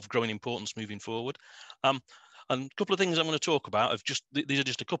and of growing importance moving forward. And a couple of things I'm going to talk about these are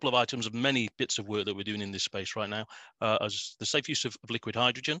just a couple of items of many bits of work that we're doing in this space right now, as the safe use of liquid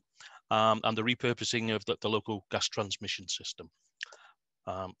hydrogen and the repurposing of the local gas transmission system.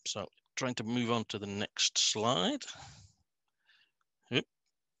 So trying to move on to the next slide. Yep.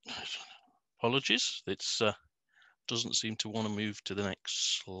 Apologies, it doesn't seem to want to move to the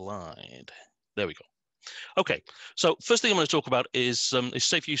next slide. There we go. Okay, so first thing I'm going to talk about is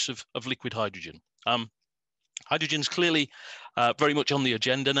safe use of liquid hydrogen. Hydrogen's clearly very much on the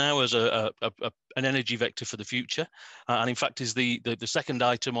agenda now as an energy vector for the future, and in fact is the second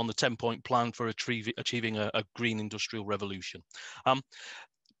item on the 10-point plan for achieving a green industrial revolution.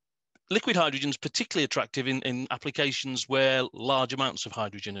 Liquid hydrogen is particularly attractive in applications where large amounts of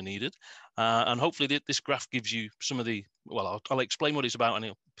hydrogen are needed, and hopefully this graph gives you some of the, well, I'll explain what it's about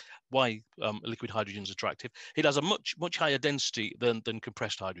and why liquid hydrogen is attractive. It has a much higher density than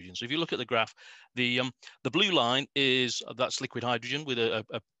compressed hydrogen. So if you look at the graph, the blue line that's liquid hydrogen with a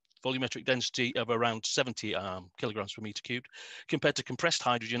volumetric density of around 70 kilograms per meter cubed, compared to compressed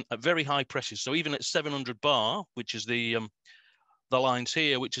hydrogen at very high pressures. So even at 700 bar, which is the lines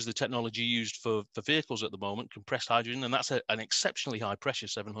here, which is the technology used for vehicles at the moment, compressed hydrogen, and that's an exceptionally high pressure,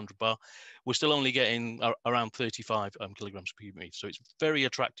 700 bar, we're still only getting around 35 kilograms per cubic meter. So it's very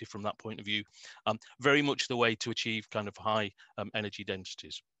attractive from that point of view, very much the way to achieve kind of high energy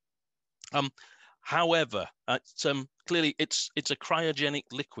densities. However, clearly it's a cryogenic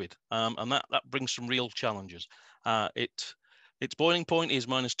liquid, and that brings some real challenges. Its boiling point is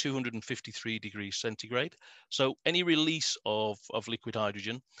minus 253 degrees centigrade. So any release of liquid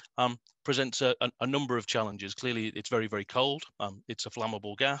hydrogen presents a number of challenges. Clearly, it's very, very cold. It's a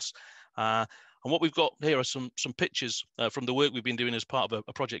flammable gas. And what we've got here are some pictures from the work we've been doing as part of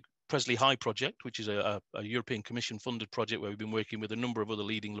a project, Presley High project, which is a European Commission funded project where we've been working with a number of other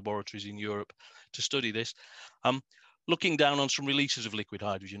leading laboratories in Europe to study this. Looking down on some releases of liquid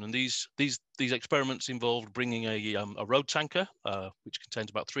hydrogen, and these experiments involved bringing a road tanker, which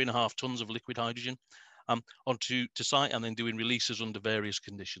contains about 3.5 tons of liquid hydrogen, onto site, and then doing releases under various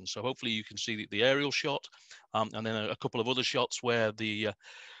conditions. So hopefully you can see the aerial shot, and then a couple of other shots where the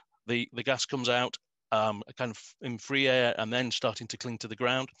gas comes out kind of in free air and then starting to cling to the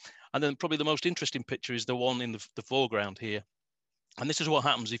ground. And then probably the most interesting picture is the one in the foreground here. And this is what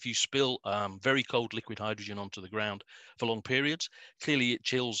happens if you spill very cold liquid hydrogen onto the ground for long periods. Clearly, it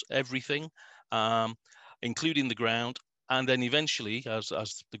chills everything, including the ground. And then eventually, as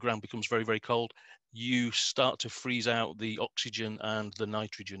the ground becomes very, very cold, you start to freeze out the oxygen and the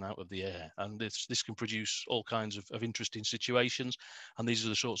nitrogen out of the air. And this can produce all kinds of interesting situations. And these are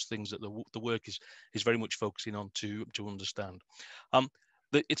the sorts of things that the work is very much focusing on to understand.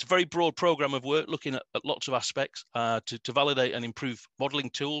 It's a very broad program of work looking at lots of aspects to validate and improve modeling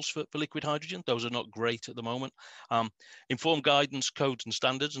tools for liquid hydrogen. Those are not great at the moment. Inform guidance, codes and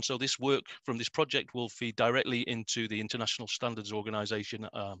standards. And so this work from this project will feed directly into the International Standards Organization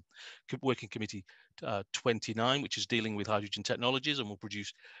Working Committee 29, which is dealing with hydrogen technologies, and will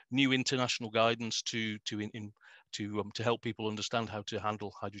produce new international guidance to help people understand how to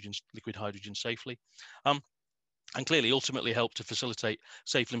handle liquid hydrogen safely. And clearly ultimately help to facilitate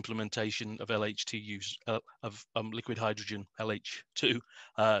safe implementation of LH2 use of liquid hydrogen LH2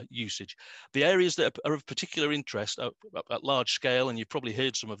 usage. The areas that are of particular interest at large scale, and you've probably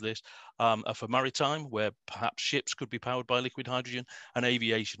heard some of this, are for maritime, where perhaps ships could be powered by liquid hydrogen, and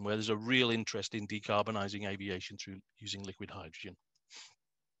aviation, where there's a real interest in decarbonising aviation through using liquid hydrogen.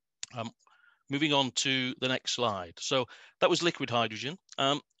 Moving on to the next slide. So that was liquid hydrogen.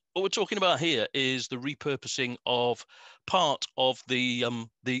 What we're talking about here is the repurposing of part of the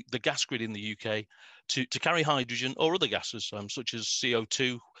gas grid in the UK to carry hydrogen or other gases, such as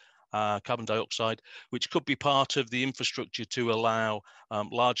CO2, carbon dioxide, which could be part of the infrastructure to allow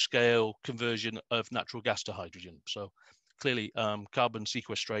large-scale conversion of natural gas to hydrogen. So clearly, carbon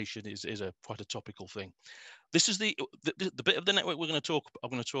sequestration is quite a topical thing. This is the bit of the network I'm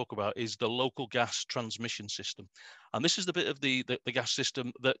going to talk about is the local gas transmission system. And this is the bit of the gas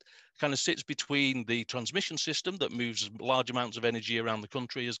system that kind of sits between the transmission system that moves large amounts of energy around the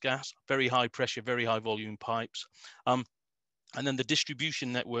country as gas, very high pressure, very high volume pipes. And then the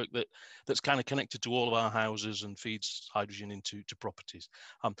distribution network that's kind of connected to all of our houses and feeds hydrogen into properties.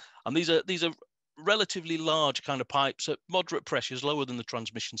 And these are relatively large kind of pipes at moderate pressures, lower than the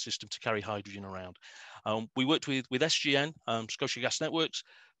transmission system, to carry hydrogen around. We worked with SGN, Scotia Gas Networks,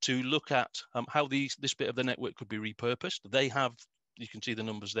 to look at how this bit of the network could be repurposed. They have, you can see the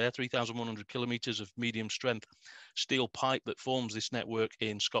numbers there, 3,100 kilometres of medium strength steel pipe that forms this network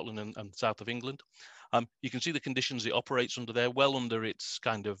in Scotland and south of England. You can see the conditions it operates under there, well under its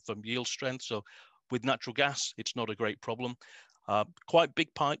kind of yield strength. So with natural gas, it's not a great problem. Quite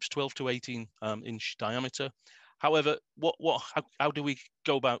big pipes, 12 to 18 inch diameter. However, how do we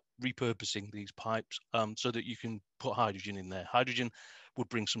go about repurposing these pipes so that you can put hydrogen in there? Hydrogen would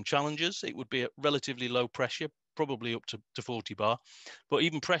bring some challenges. It would be at relatively low pressure, probably up to 40 bar. But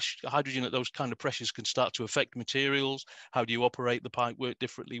even hydrogen at those kind of pressures can start to affect materials. How do you operate the pipe work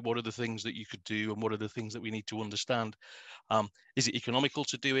differently? What are the things that you could do, and what are the things that we need to understand? Is it economical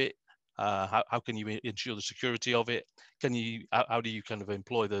to do it? How can you ensure the security of it? How do you kind of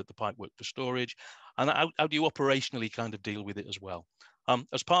employ the pipework for storage? And how do you operationally kind of deal with it as well?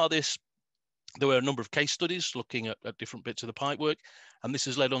 As part of this, there were a number of case studies looking at different bits of the pipework, and this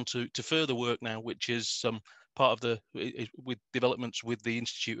has led on to further work now, which is part of with developments with the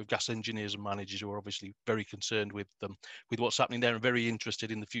Institute of Gas Engineers and Managers, who are obviously very concerned with what's happening there and very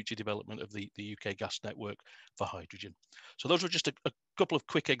interested in the future development of the UK gas network for hydrogen. So those were just a couple of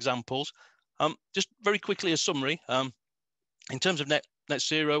quick examples. Just very quickly, a summary. In terms of net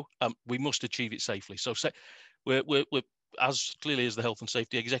zero, we must achieve it safely. So we're as clearly as the health and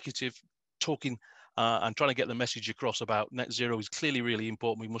safety executive, talking and trying to get the message across about net zero is clearly really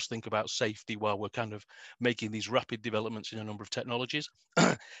important. We must think about safety while we're kind of making these rapid developments in a number of technologies.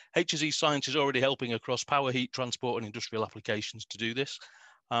 HSE Science is already helping across power, heat, transport and industrial applications to do this.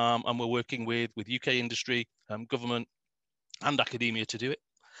 And we're working with UK industry, government and academia to do it.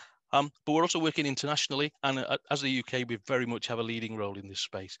 But we're also working internationally, and as the UK, we very much have a leading role in this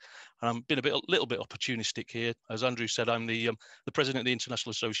space. Been a little bit opportunistic here. As Andrew said, I'm the president of the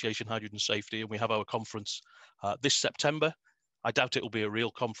International Association Hydrogen Safety, and we have our conference this September. I doubt it will be a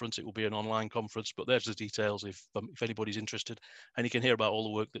real conference; it will be an online conference. But there's the details if anybody's interested, and you can hear about all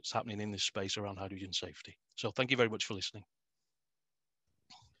the work that's happening in this space around hydrogen safety. So thank you very much for listening.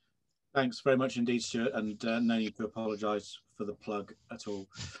 Thanks very much indeed, Stuart, and no need to apologise for the plug at all.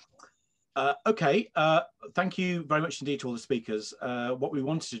 Thank you very much indeed to all the speakers. What we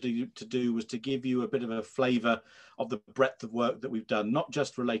wanted to do was to give you a bit of a flavour of the breadth of work that we've done, not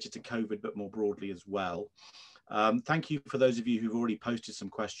just related to COVID, but more broadly as well. Thank you for those of you who've already posted some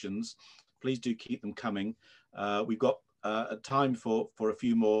questions. Please do keep them coming. We've got time for a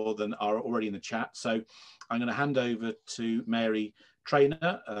few more than are already in the chat. So I'm going to hand over to Mary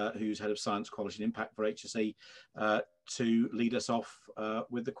Trainer, who's Head of Science, Quality and Impact for HSE, to lead us off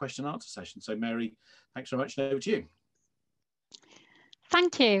with the question and answer session. So Mary, thanks very much, and over to you.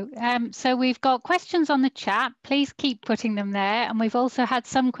 Thank you. So we've got questions on the chat. Please keep putting them there. And we've also had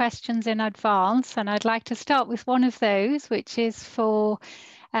some questions in advance. And I'd like to start with one of those, which is for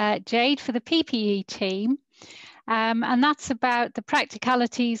Jade for the PPE team. And that's about the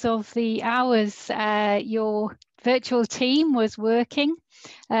practicalities of the hours your virtual team was working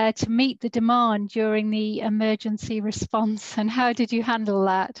to meet the demand during the emergency response, and how did you handle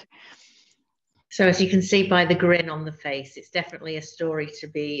that? So as you can see by the grin on the face, it's definitely a story to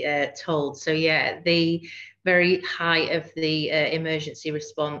be told. So yeah, the very height of the emergency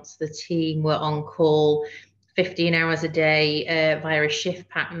response, the team were on call 15 hours a day via a shift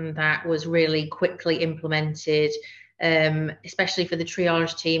pattern that was really quickly implemented, especially for the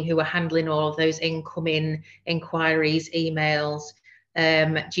triage team who were handling all of those incoming inquiries, emails.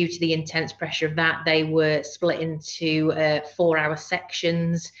 Due to the intense pressure of that, they were split into 4-hour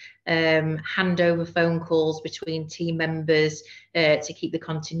sections, handover phone calls between team members to keep the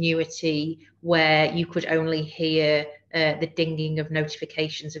continuity, where you could only hear the dinging of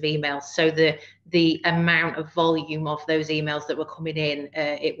notifications of emails. So the amount of volume of those emails that were coming in,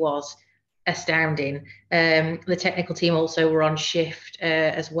 it was astounding. The technical team also were on shift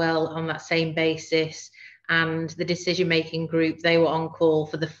as well on that same basis. And the decision-making group, they were on call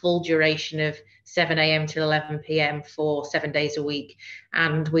for the full duration of 7 a.m. to 11 p.m. for 7 days a week.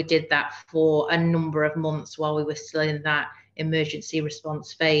 And we did that for a number of months while we were still in that emergency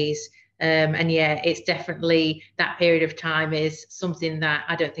response phase. And yeah, it's definitely, that period of time is something that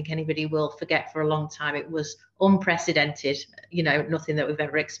I don't think anybody will forget for a long time. It was unprecedented, you know, nothing that we've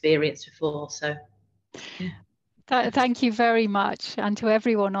ever experienced before. So, yeah. Thank you very much, and to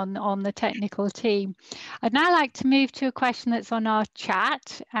everyone on the technical team. I'd now like to move to a question that's on our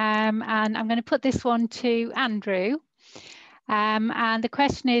chat, and I'm going to put this one to Andrew. And the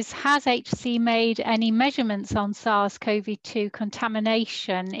question is, has HSE made any measurements on SARS-CoV-2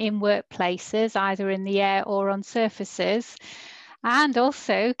 contamination in workplaces, either in the air or on surfaces? And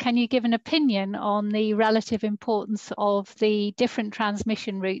also, can you give an opinion on the relative importance of the different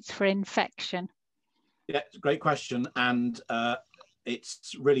transmission routes for infection? Yeah, great question. And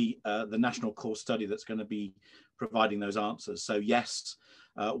it's really the national core study that's going to be providing those answers. So yes,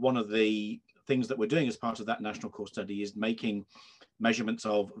 one of the things that we're doing as part of that national core study is making measurements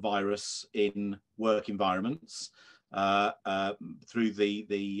of virus in work environments through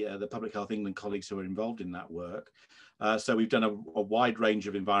the Public Health England colleagues who are involved in that work. So we've done a wide range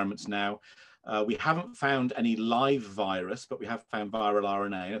of environments now. We haven't found any live virus, but we have found viral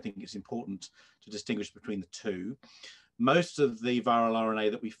RNA. I think it's important to distinguish between the two. Most of the viral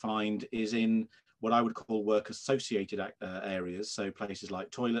RNA that we find is in what I would call work-associated areas, so places like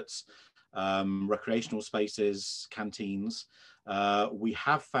toilets, recreational spaces, canteens. We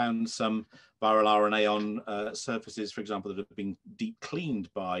have found some viral RNA on surfaces, for example, that have been deep cleaned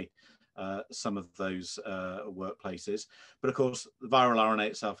by some of those workplaces. But of course, the viral RNA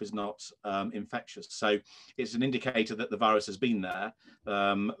itself is not infectious. So it's an indicator that the virus has been there,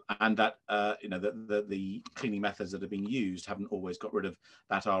 and that the cleaning methods that are being used haven't always got rid of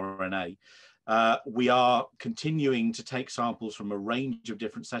that RNA. We are continuing to take samples from a range of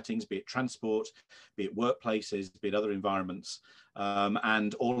different settings, be it transport, be it workplaces, be it other environments.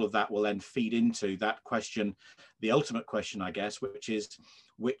 And all of that will then feed into that question, the ultimate question, I guess, which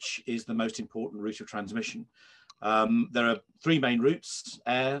is the most important route of transmission. There are three main routes: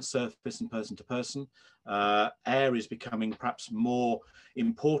 air, surface, and person to person. Air is becoming perhaps more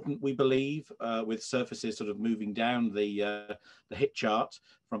important, we believe, with surfaces sort of moving down the hit chart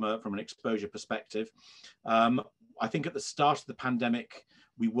from an exposure perspective. I think at the start of the pandemic,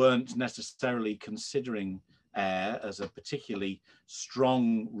 we weren't necessarily considering air as a particularly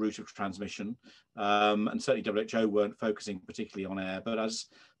strong route of transmission, and certainly WHO weren't focusing particularly on air. But as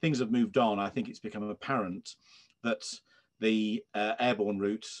things have moved on, I think it's become apparent that the airborne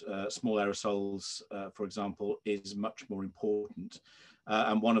route, small aerosols, for example, is much more important.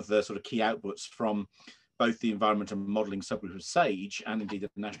 And one of the sort of key outputs from both the environmental modelling subgroup of SAGE and indeed the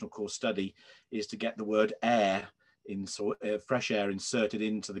national core study is to get the word air, fresh air, inserted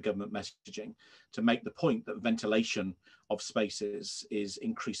into the government messaging to make the point that ventilation of spaces is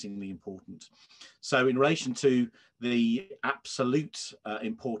increasingly important. So in relation to the absolute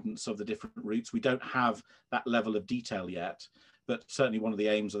importance of the different routes, we don't have that level of detail yet, but certainly one of the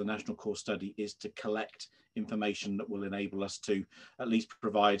aims of the national core study is to collect information that will enable us to at least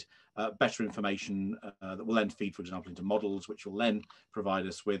provide better information that will then feed, for example, into models, which will then provide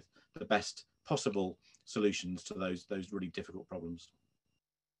us with the best possible solutions to those really difficult problems.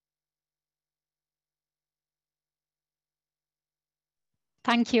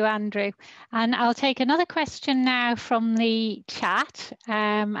 Thank you, Andrew. And I'll take another question now from the chat.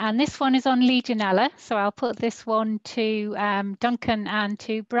 And this one is on Legionella. So I'll put this one to Duncan and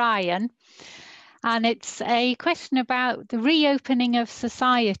to Brian. And it's a question about the reopening of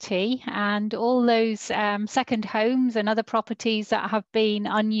society and all those second homes and other properties that have been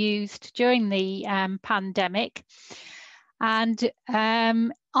unused during the pandemic. And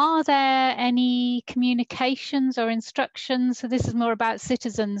are there any communications or instructions? So this is more about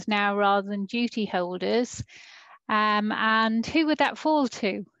citizens now rather than duty holders. And who would that fall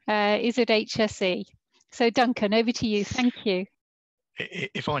to? Is it HSE? So Duncan, over to you. Thank you.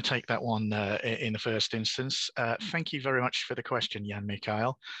 If I take that one in the first instance, thank you very much for the question, Jan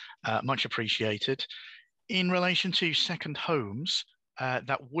Mikael. Much appreciated. In relation to second homes,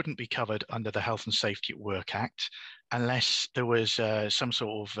 that wouldn't be covered under the Health and Safety at Work Act unless there was some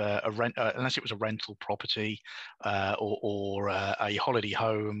sort of unless it was a rental property or a holiday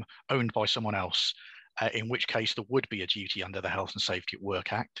home owned by someone else, in which case there would be a duty under the Health and Safety at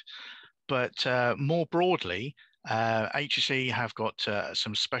Work Act. But more broadly, HSE have got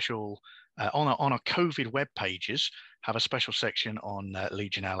some special, on our COVID web pages, have a special section on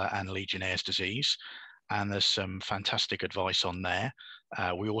Legionella and Legionnaire's disease. And there's some fantastic advice on there.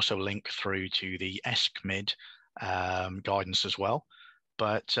 We also link through to the ESCMID guidance as well.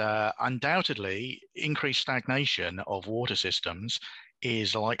 But undoubtedly, increased stagnation of water systems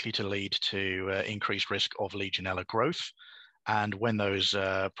is likely to lead to increased risk of Legionella growth. And when those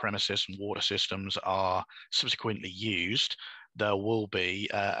premises and water systems are subsequently used, there will be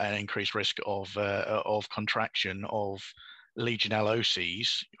an increased risk of contraction of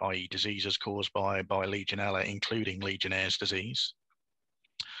Legionelloses, i.e. diseases caused by Legionella, including Legionnaire's disease.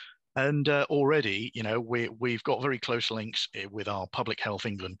 And already, you know, we've got very close links with our Public Health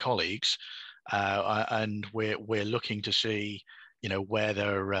England colleagues, and we're looking to see, you know, where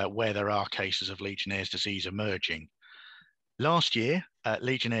there are cases of Legionnaire's disease emerging. Last year,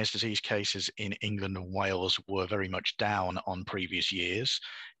 Legionnaire's disease cases in England and Wales were very much down on previous years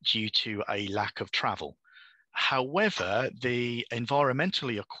due to a lack of travel. However, the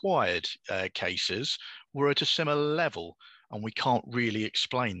environmentally acquired cases were at a similar level, and we can't really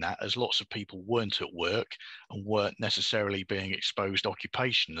explain that, as lots of people weren't at work and weren't necessarily being exposed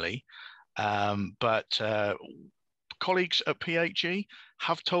occupationally. But colleagues at PHE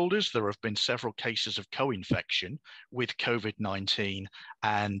have told us there have been several cases of co-infection with COVID-19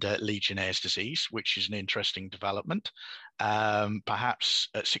 and Legionnaire's disease, which is an interesting development. Perhaps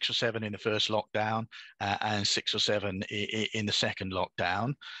 6 or 7 in the first lockdown and 6 or 7 in the second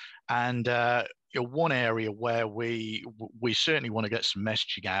lockdown. And one area where we certainly want to get some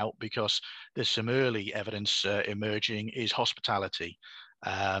messaging out, because there's some early evidence emerging, is hospitality.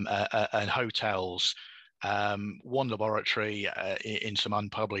 and hotels. One laboratory in some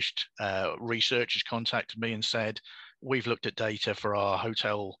unpublished research has contacted me and said, we've looked at data for our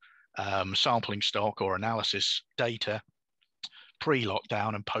hotel sampling stock or analysis data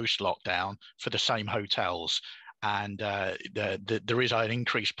pre-lockdown and post-lockdown for the same hotels. And there is an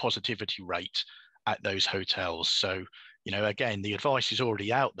increased positivity rate at those hotels. So, you know, again, the advice is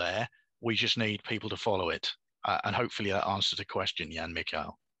already out there. We just need people to follow it. And hopefully that answers the question, Jan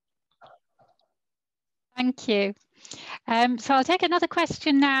Mikael. Thank you. So I'll take another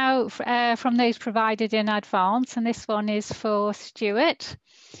question now from those provided in advance, and this one is for Stuart.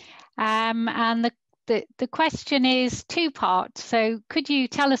 And the question is two-part. So could you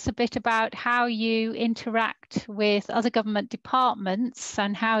tell us a bit about how you interact with other government departments,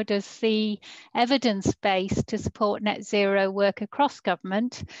 and how does the evidence base to support net zero work across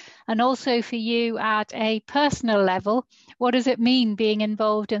government? And also for you at a personal level, what does it mean being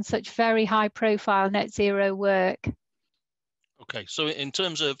involved in such very high-profile net zero work? Okay, so in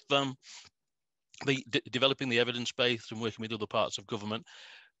terms of developing the evidence base and working with other parts of government,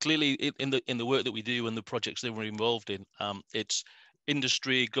 clearly in the work that we do and the projects that we're involved in, it's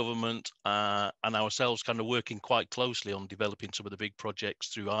industry, government, and ourselves kind of working quite closely on developing some of the big projects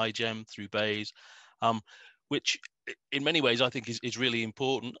through iGEM, through BASE, which in many ways I think is really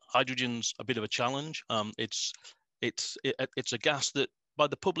important. Hydrogen's a bit of a challenge. It's a gas that by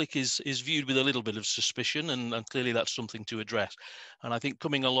the public is viewed with a little bit of suspicion, and clearly that's something to address. And I think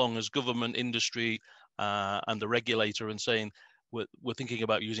coming along as government, industry, and the regulator and saying, we're thinking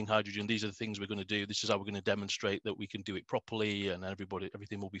about using hydrogen, these are the things we're going to do, this is how we're going to demonstrate that we can do it properly and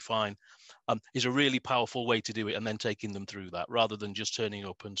everything will be fine, is a really powerful way to do it, and then taking them through that rather than just turning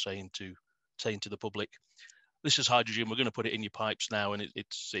up and saying to the public, this is hydrogen, we're going to put it in your pipes now and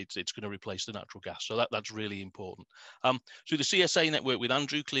it's going to replace the natural gas. So that's really important. Through the CSA network with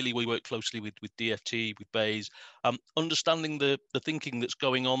Andrew, clearly we work closely with DFT, with BASE, understanding the thinking that's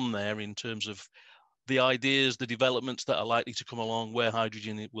going on there in terms of the ideas, the developments that are likely to come along, where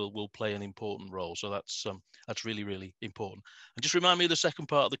hydrogen will play an important role. So that's really, really important. And just remind me of the second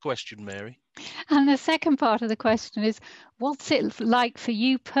part of the question, Mary. And the second part of the question is, what's it like for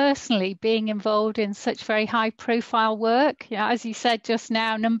you personally being involved in such very high profile work? You know, as you said just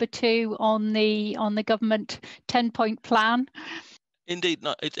now, number 2 on the government 10-point plan. Indeed,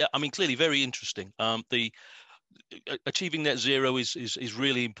 no, I mean, clearly very interesting. Achieving net zero is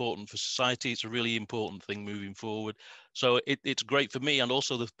really important for society. It's a really important thing moving forward. So it's great for me, and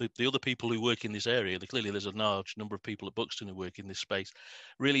also the other people who work in this area. Clearly there's a large number of people at Buxton who work in this space.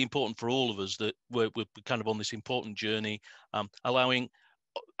 Really important for all of us that we're kind of on this important journey, allowing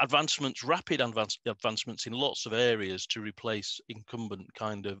rapid advancements in lots of areas to replace incumbent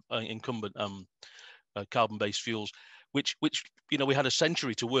carbon-based fuels, which you know, we had a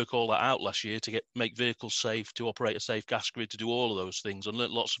century to work all that out last year to make vehicles safe, to operate a safe gas grid, to do all of those things, and learn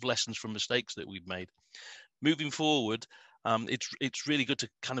lots of lessons from mistakes that we've made. Moving forward, it's really good to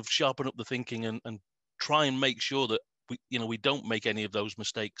kind of sharpen up the thinking and try and make sure that we don't make any of those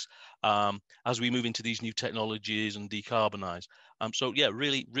mistakes as we move into these new technologies and decarbonize. So yeah,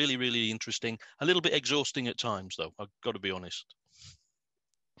 really, really, really interesting. A little bit exhausting at times, though, I've got to be honest.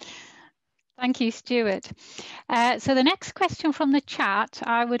 Thank you, Stuart. So the next question from the chat,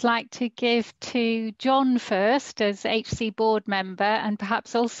 I would like to give to John first as HC board member, and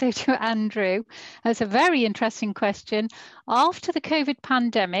perhaps also to Andrew. That's a very interesting question. After the COVID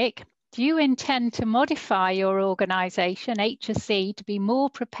pandemic, do you intend to modify your organisation, HSE, to be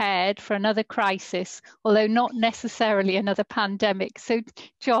more prepared for another crisis, although not necessarily another pandemic? So,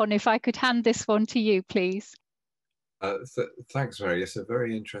 John, if I could hand this one to you, please. Thanks, Mary. It's a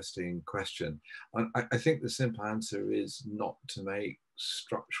very interesting question. I think the simple answer is not to make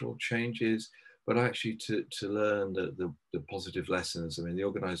structural changes, but actually to learn the positive lessons. I mean, the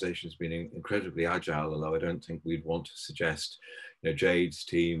organisation has been incredibly agile, although I don't think we'd want to suggest, Jade's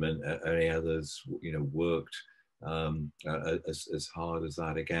team and any others, worked as hard as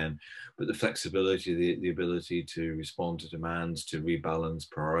that again. But the flexibility, the ability to respond to demands, to rebalance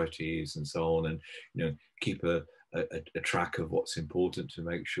priorities and so on, and keep a track of what's important to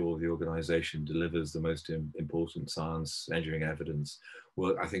make sure the organisation delivers the most important science, engineering evidence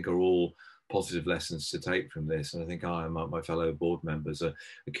work, I think are all positive lessons to take from this. And I think I and my fellow board members are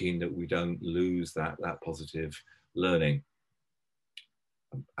keen that we don't lose that positive learning.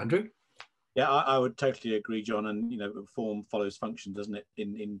 Andrew? Yeah, I would totally agree, John. And form follows function, doesn't it?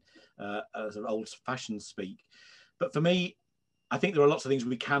 In sort of old-fashioned speak. But for me, I think there are lots of things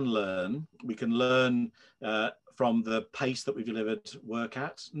we can learn. We can learn from the pace that we've delivered work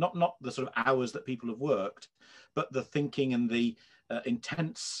at, not the sort of hours that people have worked, but the thinking and the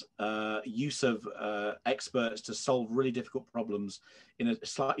intense use of experts to solve really difficult problems in a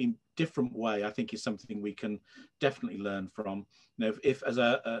slightly different way, I think is something we can definitely learn from. You know, if as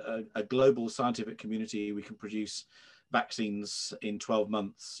a global scientific community we can produce vaccines in 12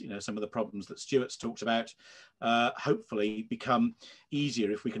 months, you know, some of the problems that Stuart's talked about hopefully become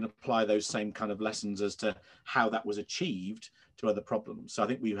easier if we can apply those same kind of lessons as to how that was achieved to other problems. So I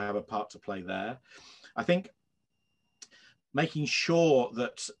think we have a part to play there. I think making sure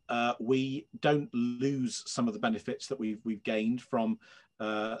that we don't lose some of the benefits that we've gained from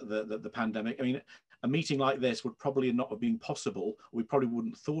the pandemic. I mean, a meeting like this would probably not have been possible. We probably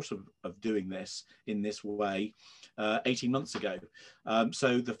wouldn't thought of doing this in this way 18 months ago.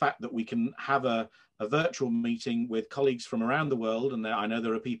 So the fact that we can have a virtual meeting with colleagues from around the world, and I know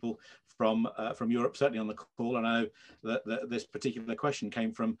there are people from Europe certainly on the call, and I know that this particular question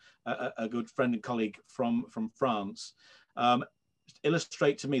came from a good friend and colleague from France,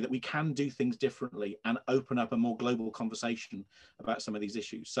 illustrate to me that we can do things differently and open up a more global conversation about some of these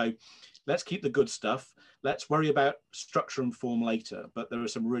issues. So let's keep the good stuff. Let's worry about structure and form later, but there are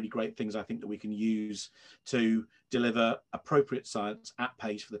some really great things I think that we can use to deliver appropriate science at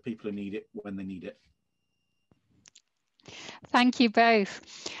pace for the people who need it when they need it. Thank you both.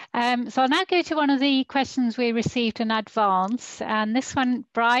 So I'll now go to one of the questions we received in advance. And this one,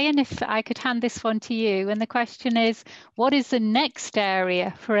 Brian, if I could hand this one to you. And the question is, what is the next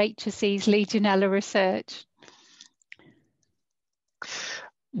area for HSE's Legionella research?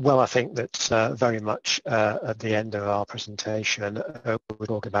 Well, I think that very much at the end of our presentation, we're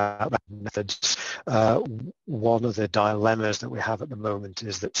talking about methods. One of the dilemmas that we have at the moment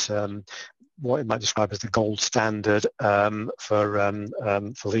is that what you might describe as the gold standard for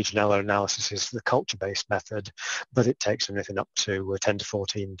Legionella analysis is the culture-based method, but it takes anything up to 10 to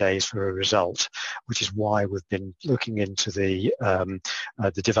 14 days for a result, which is why we've been looking into the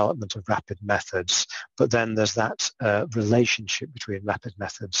development of rapid methods. But then there's that relationship between rapid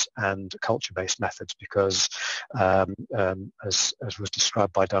methods and culture-based methods, because as was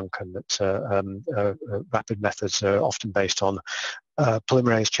described by Duncan, that rapid methods are often based on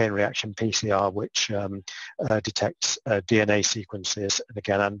polymerase chain reaction PCR, which detects DNA sequences. And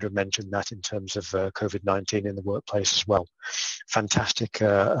again, Andrew mentioned that in terms of COVID-19 in the workplace as well. Fantastic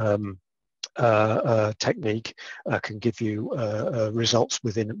technique, can give you results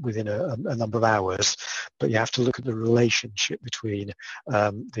within a number of hours, but you have to look at the relationship between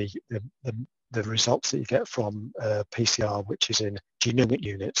the results that you get from PCR, which is in genomic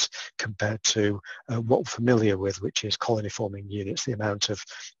units, compared to what we're familiar with, which is colony-forming units, the amount of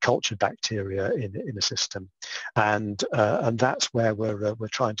cultured bacteria in a system. And that's where we're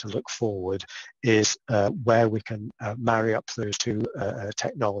trying to look forward, is where we can marry up those two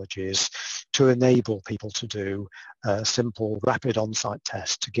technologies to enable people to do simple, rapid on-site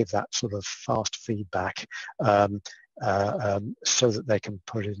tests to give that sort of fast feedback, so that they can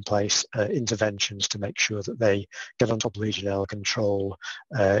put in place interventions to make sure that they get on top of Legionella control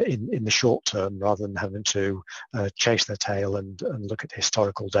in the short term, rather than having to chase their tail and look at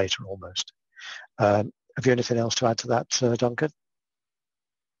historical data almost. Have you anything else to add to that, Duncan?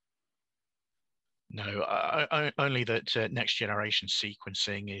 No, only that next generation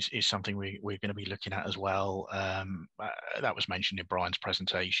sequencing is something we're going to be looking at as well. That was mentioned in Brian's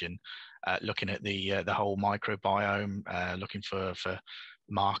presentation, looking at the whole microbiome, looking for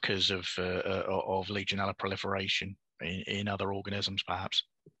markers of Legionella proliferation in other organisms, perhaps.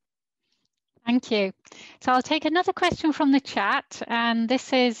 Thank you. So I'll take another question from the chat, and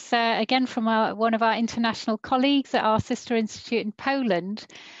this is again from one of our international colleagues at our sister institute in Poland.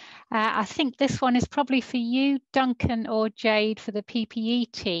 I think this one is probably for you, Duncan or Jade, for the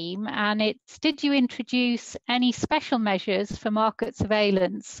PPE team. And it's, did you introduce any special measures for market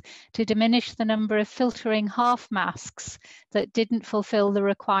surveillance to diminish the number of filtering half masks that didn't fulfill the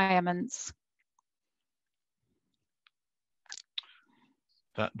requirements?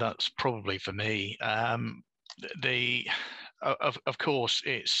 That's probably for me. Of course,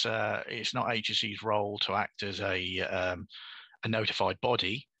 it's not HSE's role to act as a notified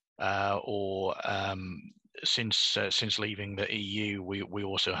body. Since leaving the EU, we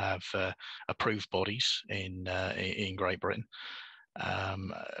also have approved bodies in Great Britain,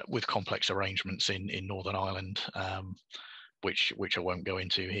 with complex arrangements in Northern Ireland, which I won't go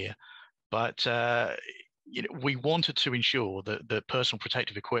into here. But we wanted to ensure that the personal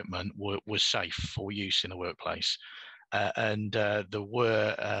protective equipment was safe for use in the workplace, and there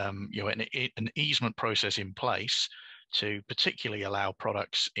were an easement process in place to particularly allow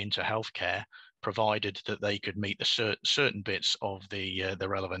products into healthcare, provided that they could meet the certain bits of the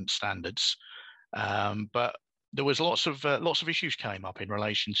relevant standards. But there was lots of issues came up in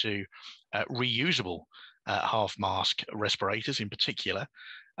relation to reusable half mask respirators in particular,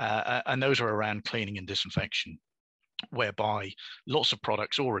 and those are around cleaning and disinfection, whereby lots of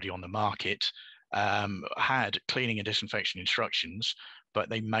products already on the market had cleaning and disinfection instructions, but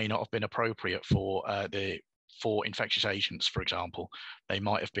they may not have been appropriate for infectious agents, for example. They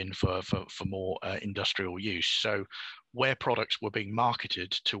might have been for more industrial use. So where products were being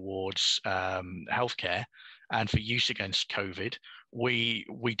marketed towards healthcare and for use against COVID,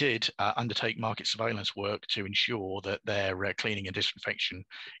 we did undertake market surveillance work to ensure that their cleaning and disinfection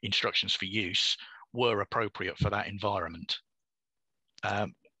instructions for use were appropriate for that environment.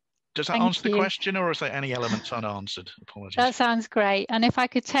 Does that answer the question, or is there any elements unanswered? Apologies. That sounds great. And if I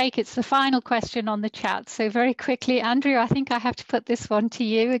could take, it's the final question on the chat. So very quickly, Andrew, I think I have to put this one to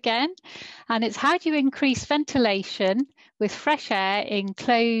you again. And it's, how do you increase ventilation with fresh air in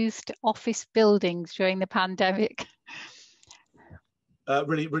closed office buildings during the pandemic?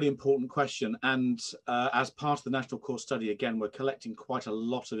 Really important question. And as part of the National Core Study, again, we're collecting quite a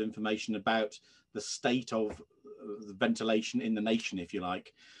lot of information about the state of the ventilation in the nation, if you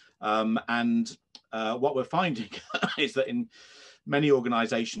like. And what we're finding is that in many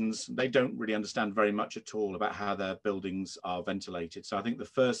organizations, they don't really understand very much at all about how their buildings are ventilated. So I think the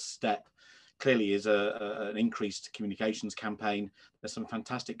first step clearly is an increased communications campaign. There's some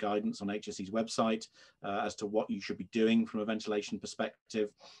fantastic guidance on HSE's website as to what you should be doing from a ventilation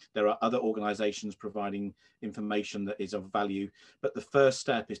perspective. There are other organizations providing information that is of value, but the first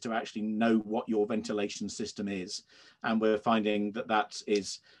step is to actually know what your ventilation system is. And we're finding that that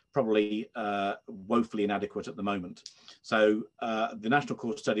is probably woefully inadequate at the moment. So the National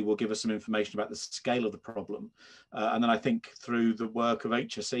Core Study will give us some information about the scale of the problem. And then I think through the work of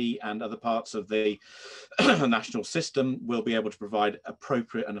HSE and other parts of the national system, we'll be able to provide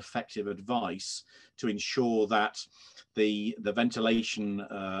appropriate and effective advice to ensure that the ventilation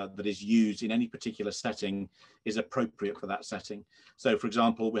that is used in any particular setting is appropriate for that setting. So for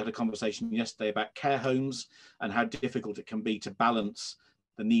example, we had a conversation yesterday about care homes and how difficult it can be to balance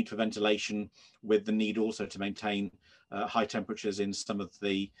the need for ventilation with the need also to maintain high temperatures in some of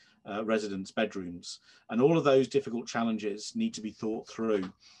the residents' bedrooms. And all of those difficult challenges need to be thought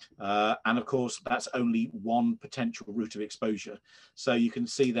through. And of course, that's only one potential route of exposure. So you can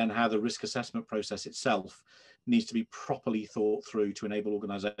see then how the risk assessment process itself needs to be properly thought through to enable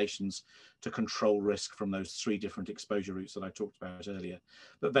organizations to control risk from those three different exposure routes that I talked about earlier.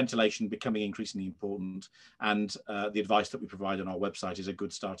 But ventilation becoming increasingly important, and the advice that we provide on our website is a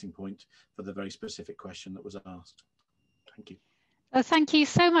good starting point for the very specific question that was asked. Thank you. Well, thank you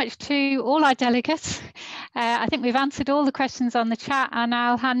so much to all our delegates. I think we've answered all the questions on the chat, and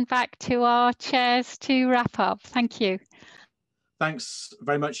I'll hand back to our chairs to wrap up. Thank you. Thanks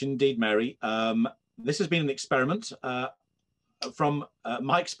very much indeed, Mary. This has been an experiment. From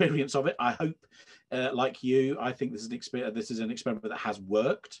my experience of it, I hope, like you, I think this is an experiment that has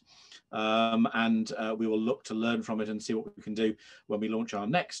worked. And we will look to learn from it and see what we can do when we launch our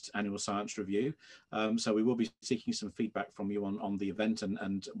next annual science review. So we will be seeking some feedback from you on the event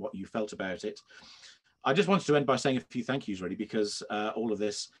and what you felt about it. I just wanted to end by saying a few thank yous, really, because all of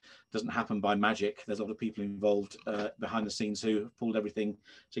this doesn't happen by magic. There's a lot of people involved behind the scenes who have pulled everything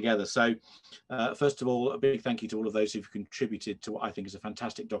together. So first of all, a big thank you to all of those who've contributed to what I think is a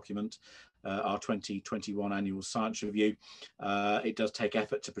fantastic document, our 2021 annual science review. It does take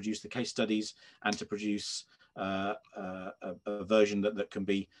effort to produce the case studies and to produce a version that can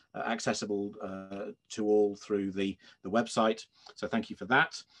be accessible to all through the website. So thank you for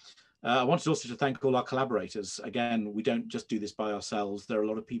that. I wanted also to thank all our collaborators. Again, we don't just do this by ourselves. There are a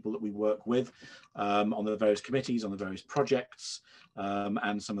lot of people that we work with on the various committees, on the various projects,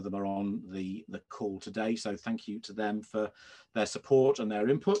 and some of them are on the call today. So thank you to them for their support and their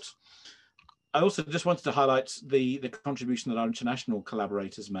input. I also just wanted to highlight the contribution that our international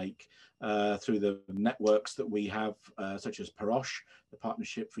collaborators make through the networks that we have, such as PAROSH, the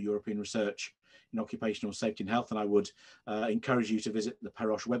Partnership for European Research in Occupational Safety and Health. And I would encourage you to visit the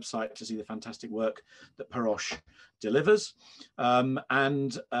PAROSH website to see the fantastic work that PAROSH delivers.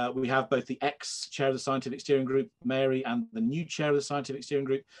 And we have both the ex-chair of the Scientific Steering Group, Mary, and the new chair of the Scientific Steering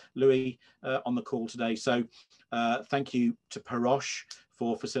Group, Louis, on the call today. So thank you to PAROSH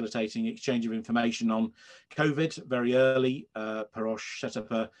for facilitating exchange of information on COVID very early. PAROSH set up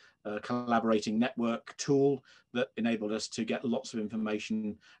a collaborating network tool that enabled us to get lots of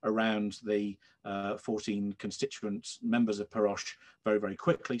information around the 14 constituent members of PAROSH very, very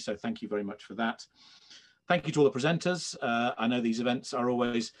quickly. So thank you very much for that. Thank you to all the presenters. I know these events are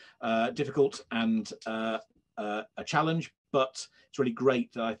always difficult and a challenge, but it's really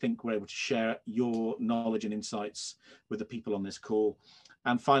great that I think we're able to share your knowledge and insights with the people on this call.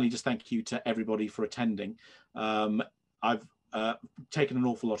 And finally, just thank you to everybody for attending. I've taken an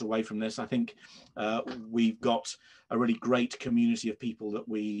awful lot away from this. I think we've got a really great community of people that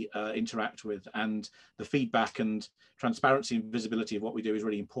we interact with, and the feedback and transparency and visibility of what we do is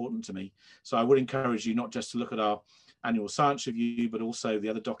really important to me. So I would encourage you not just to look at our annual science review, but also the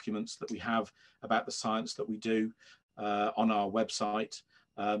other documents that we have about the science that we do on our website.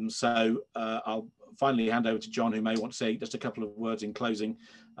 I'll finally hand over to John, who may want to say just a couple of words in closing,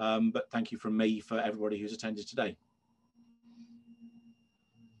 but thank you from me for everybody who's attended today.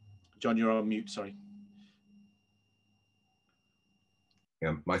 John, you're on mute, sorry.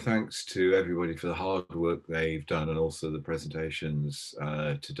 Yeah, my thanks to everybody for the hard work they've done, and also the presentations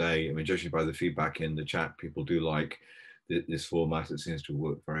today. I mean, judging by the feedback in the chat, people do like this format. It seems to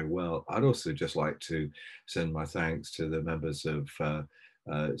work very well. I'd also just like to send my thanks to the members of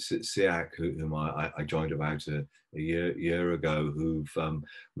SEAC, whom I joined about a year ago, who've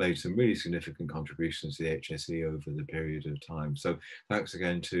made some really significant contributions to the HSE over the period of time. So thanks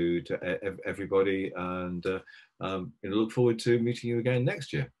again to everybody, and look forward to meeting you again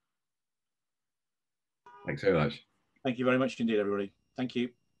next year. Thanks very much. Thank you very much indeed, everybody. Thank you.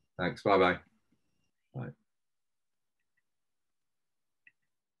 Thanks. Bye-bye. Bye.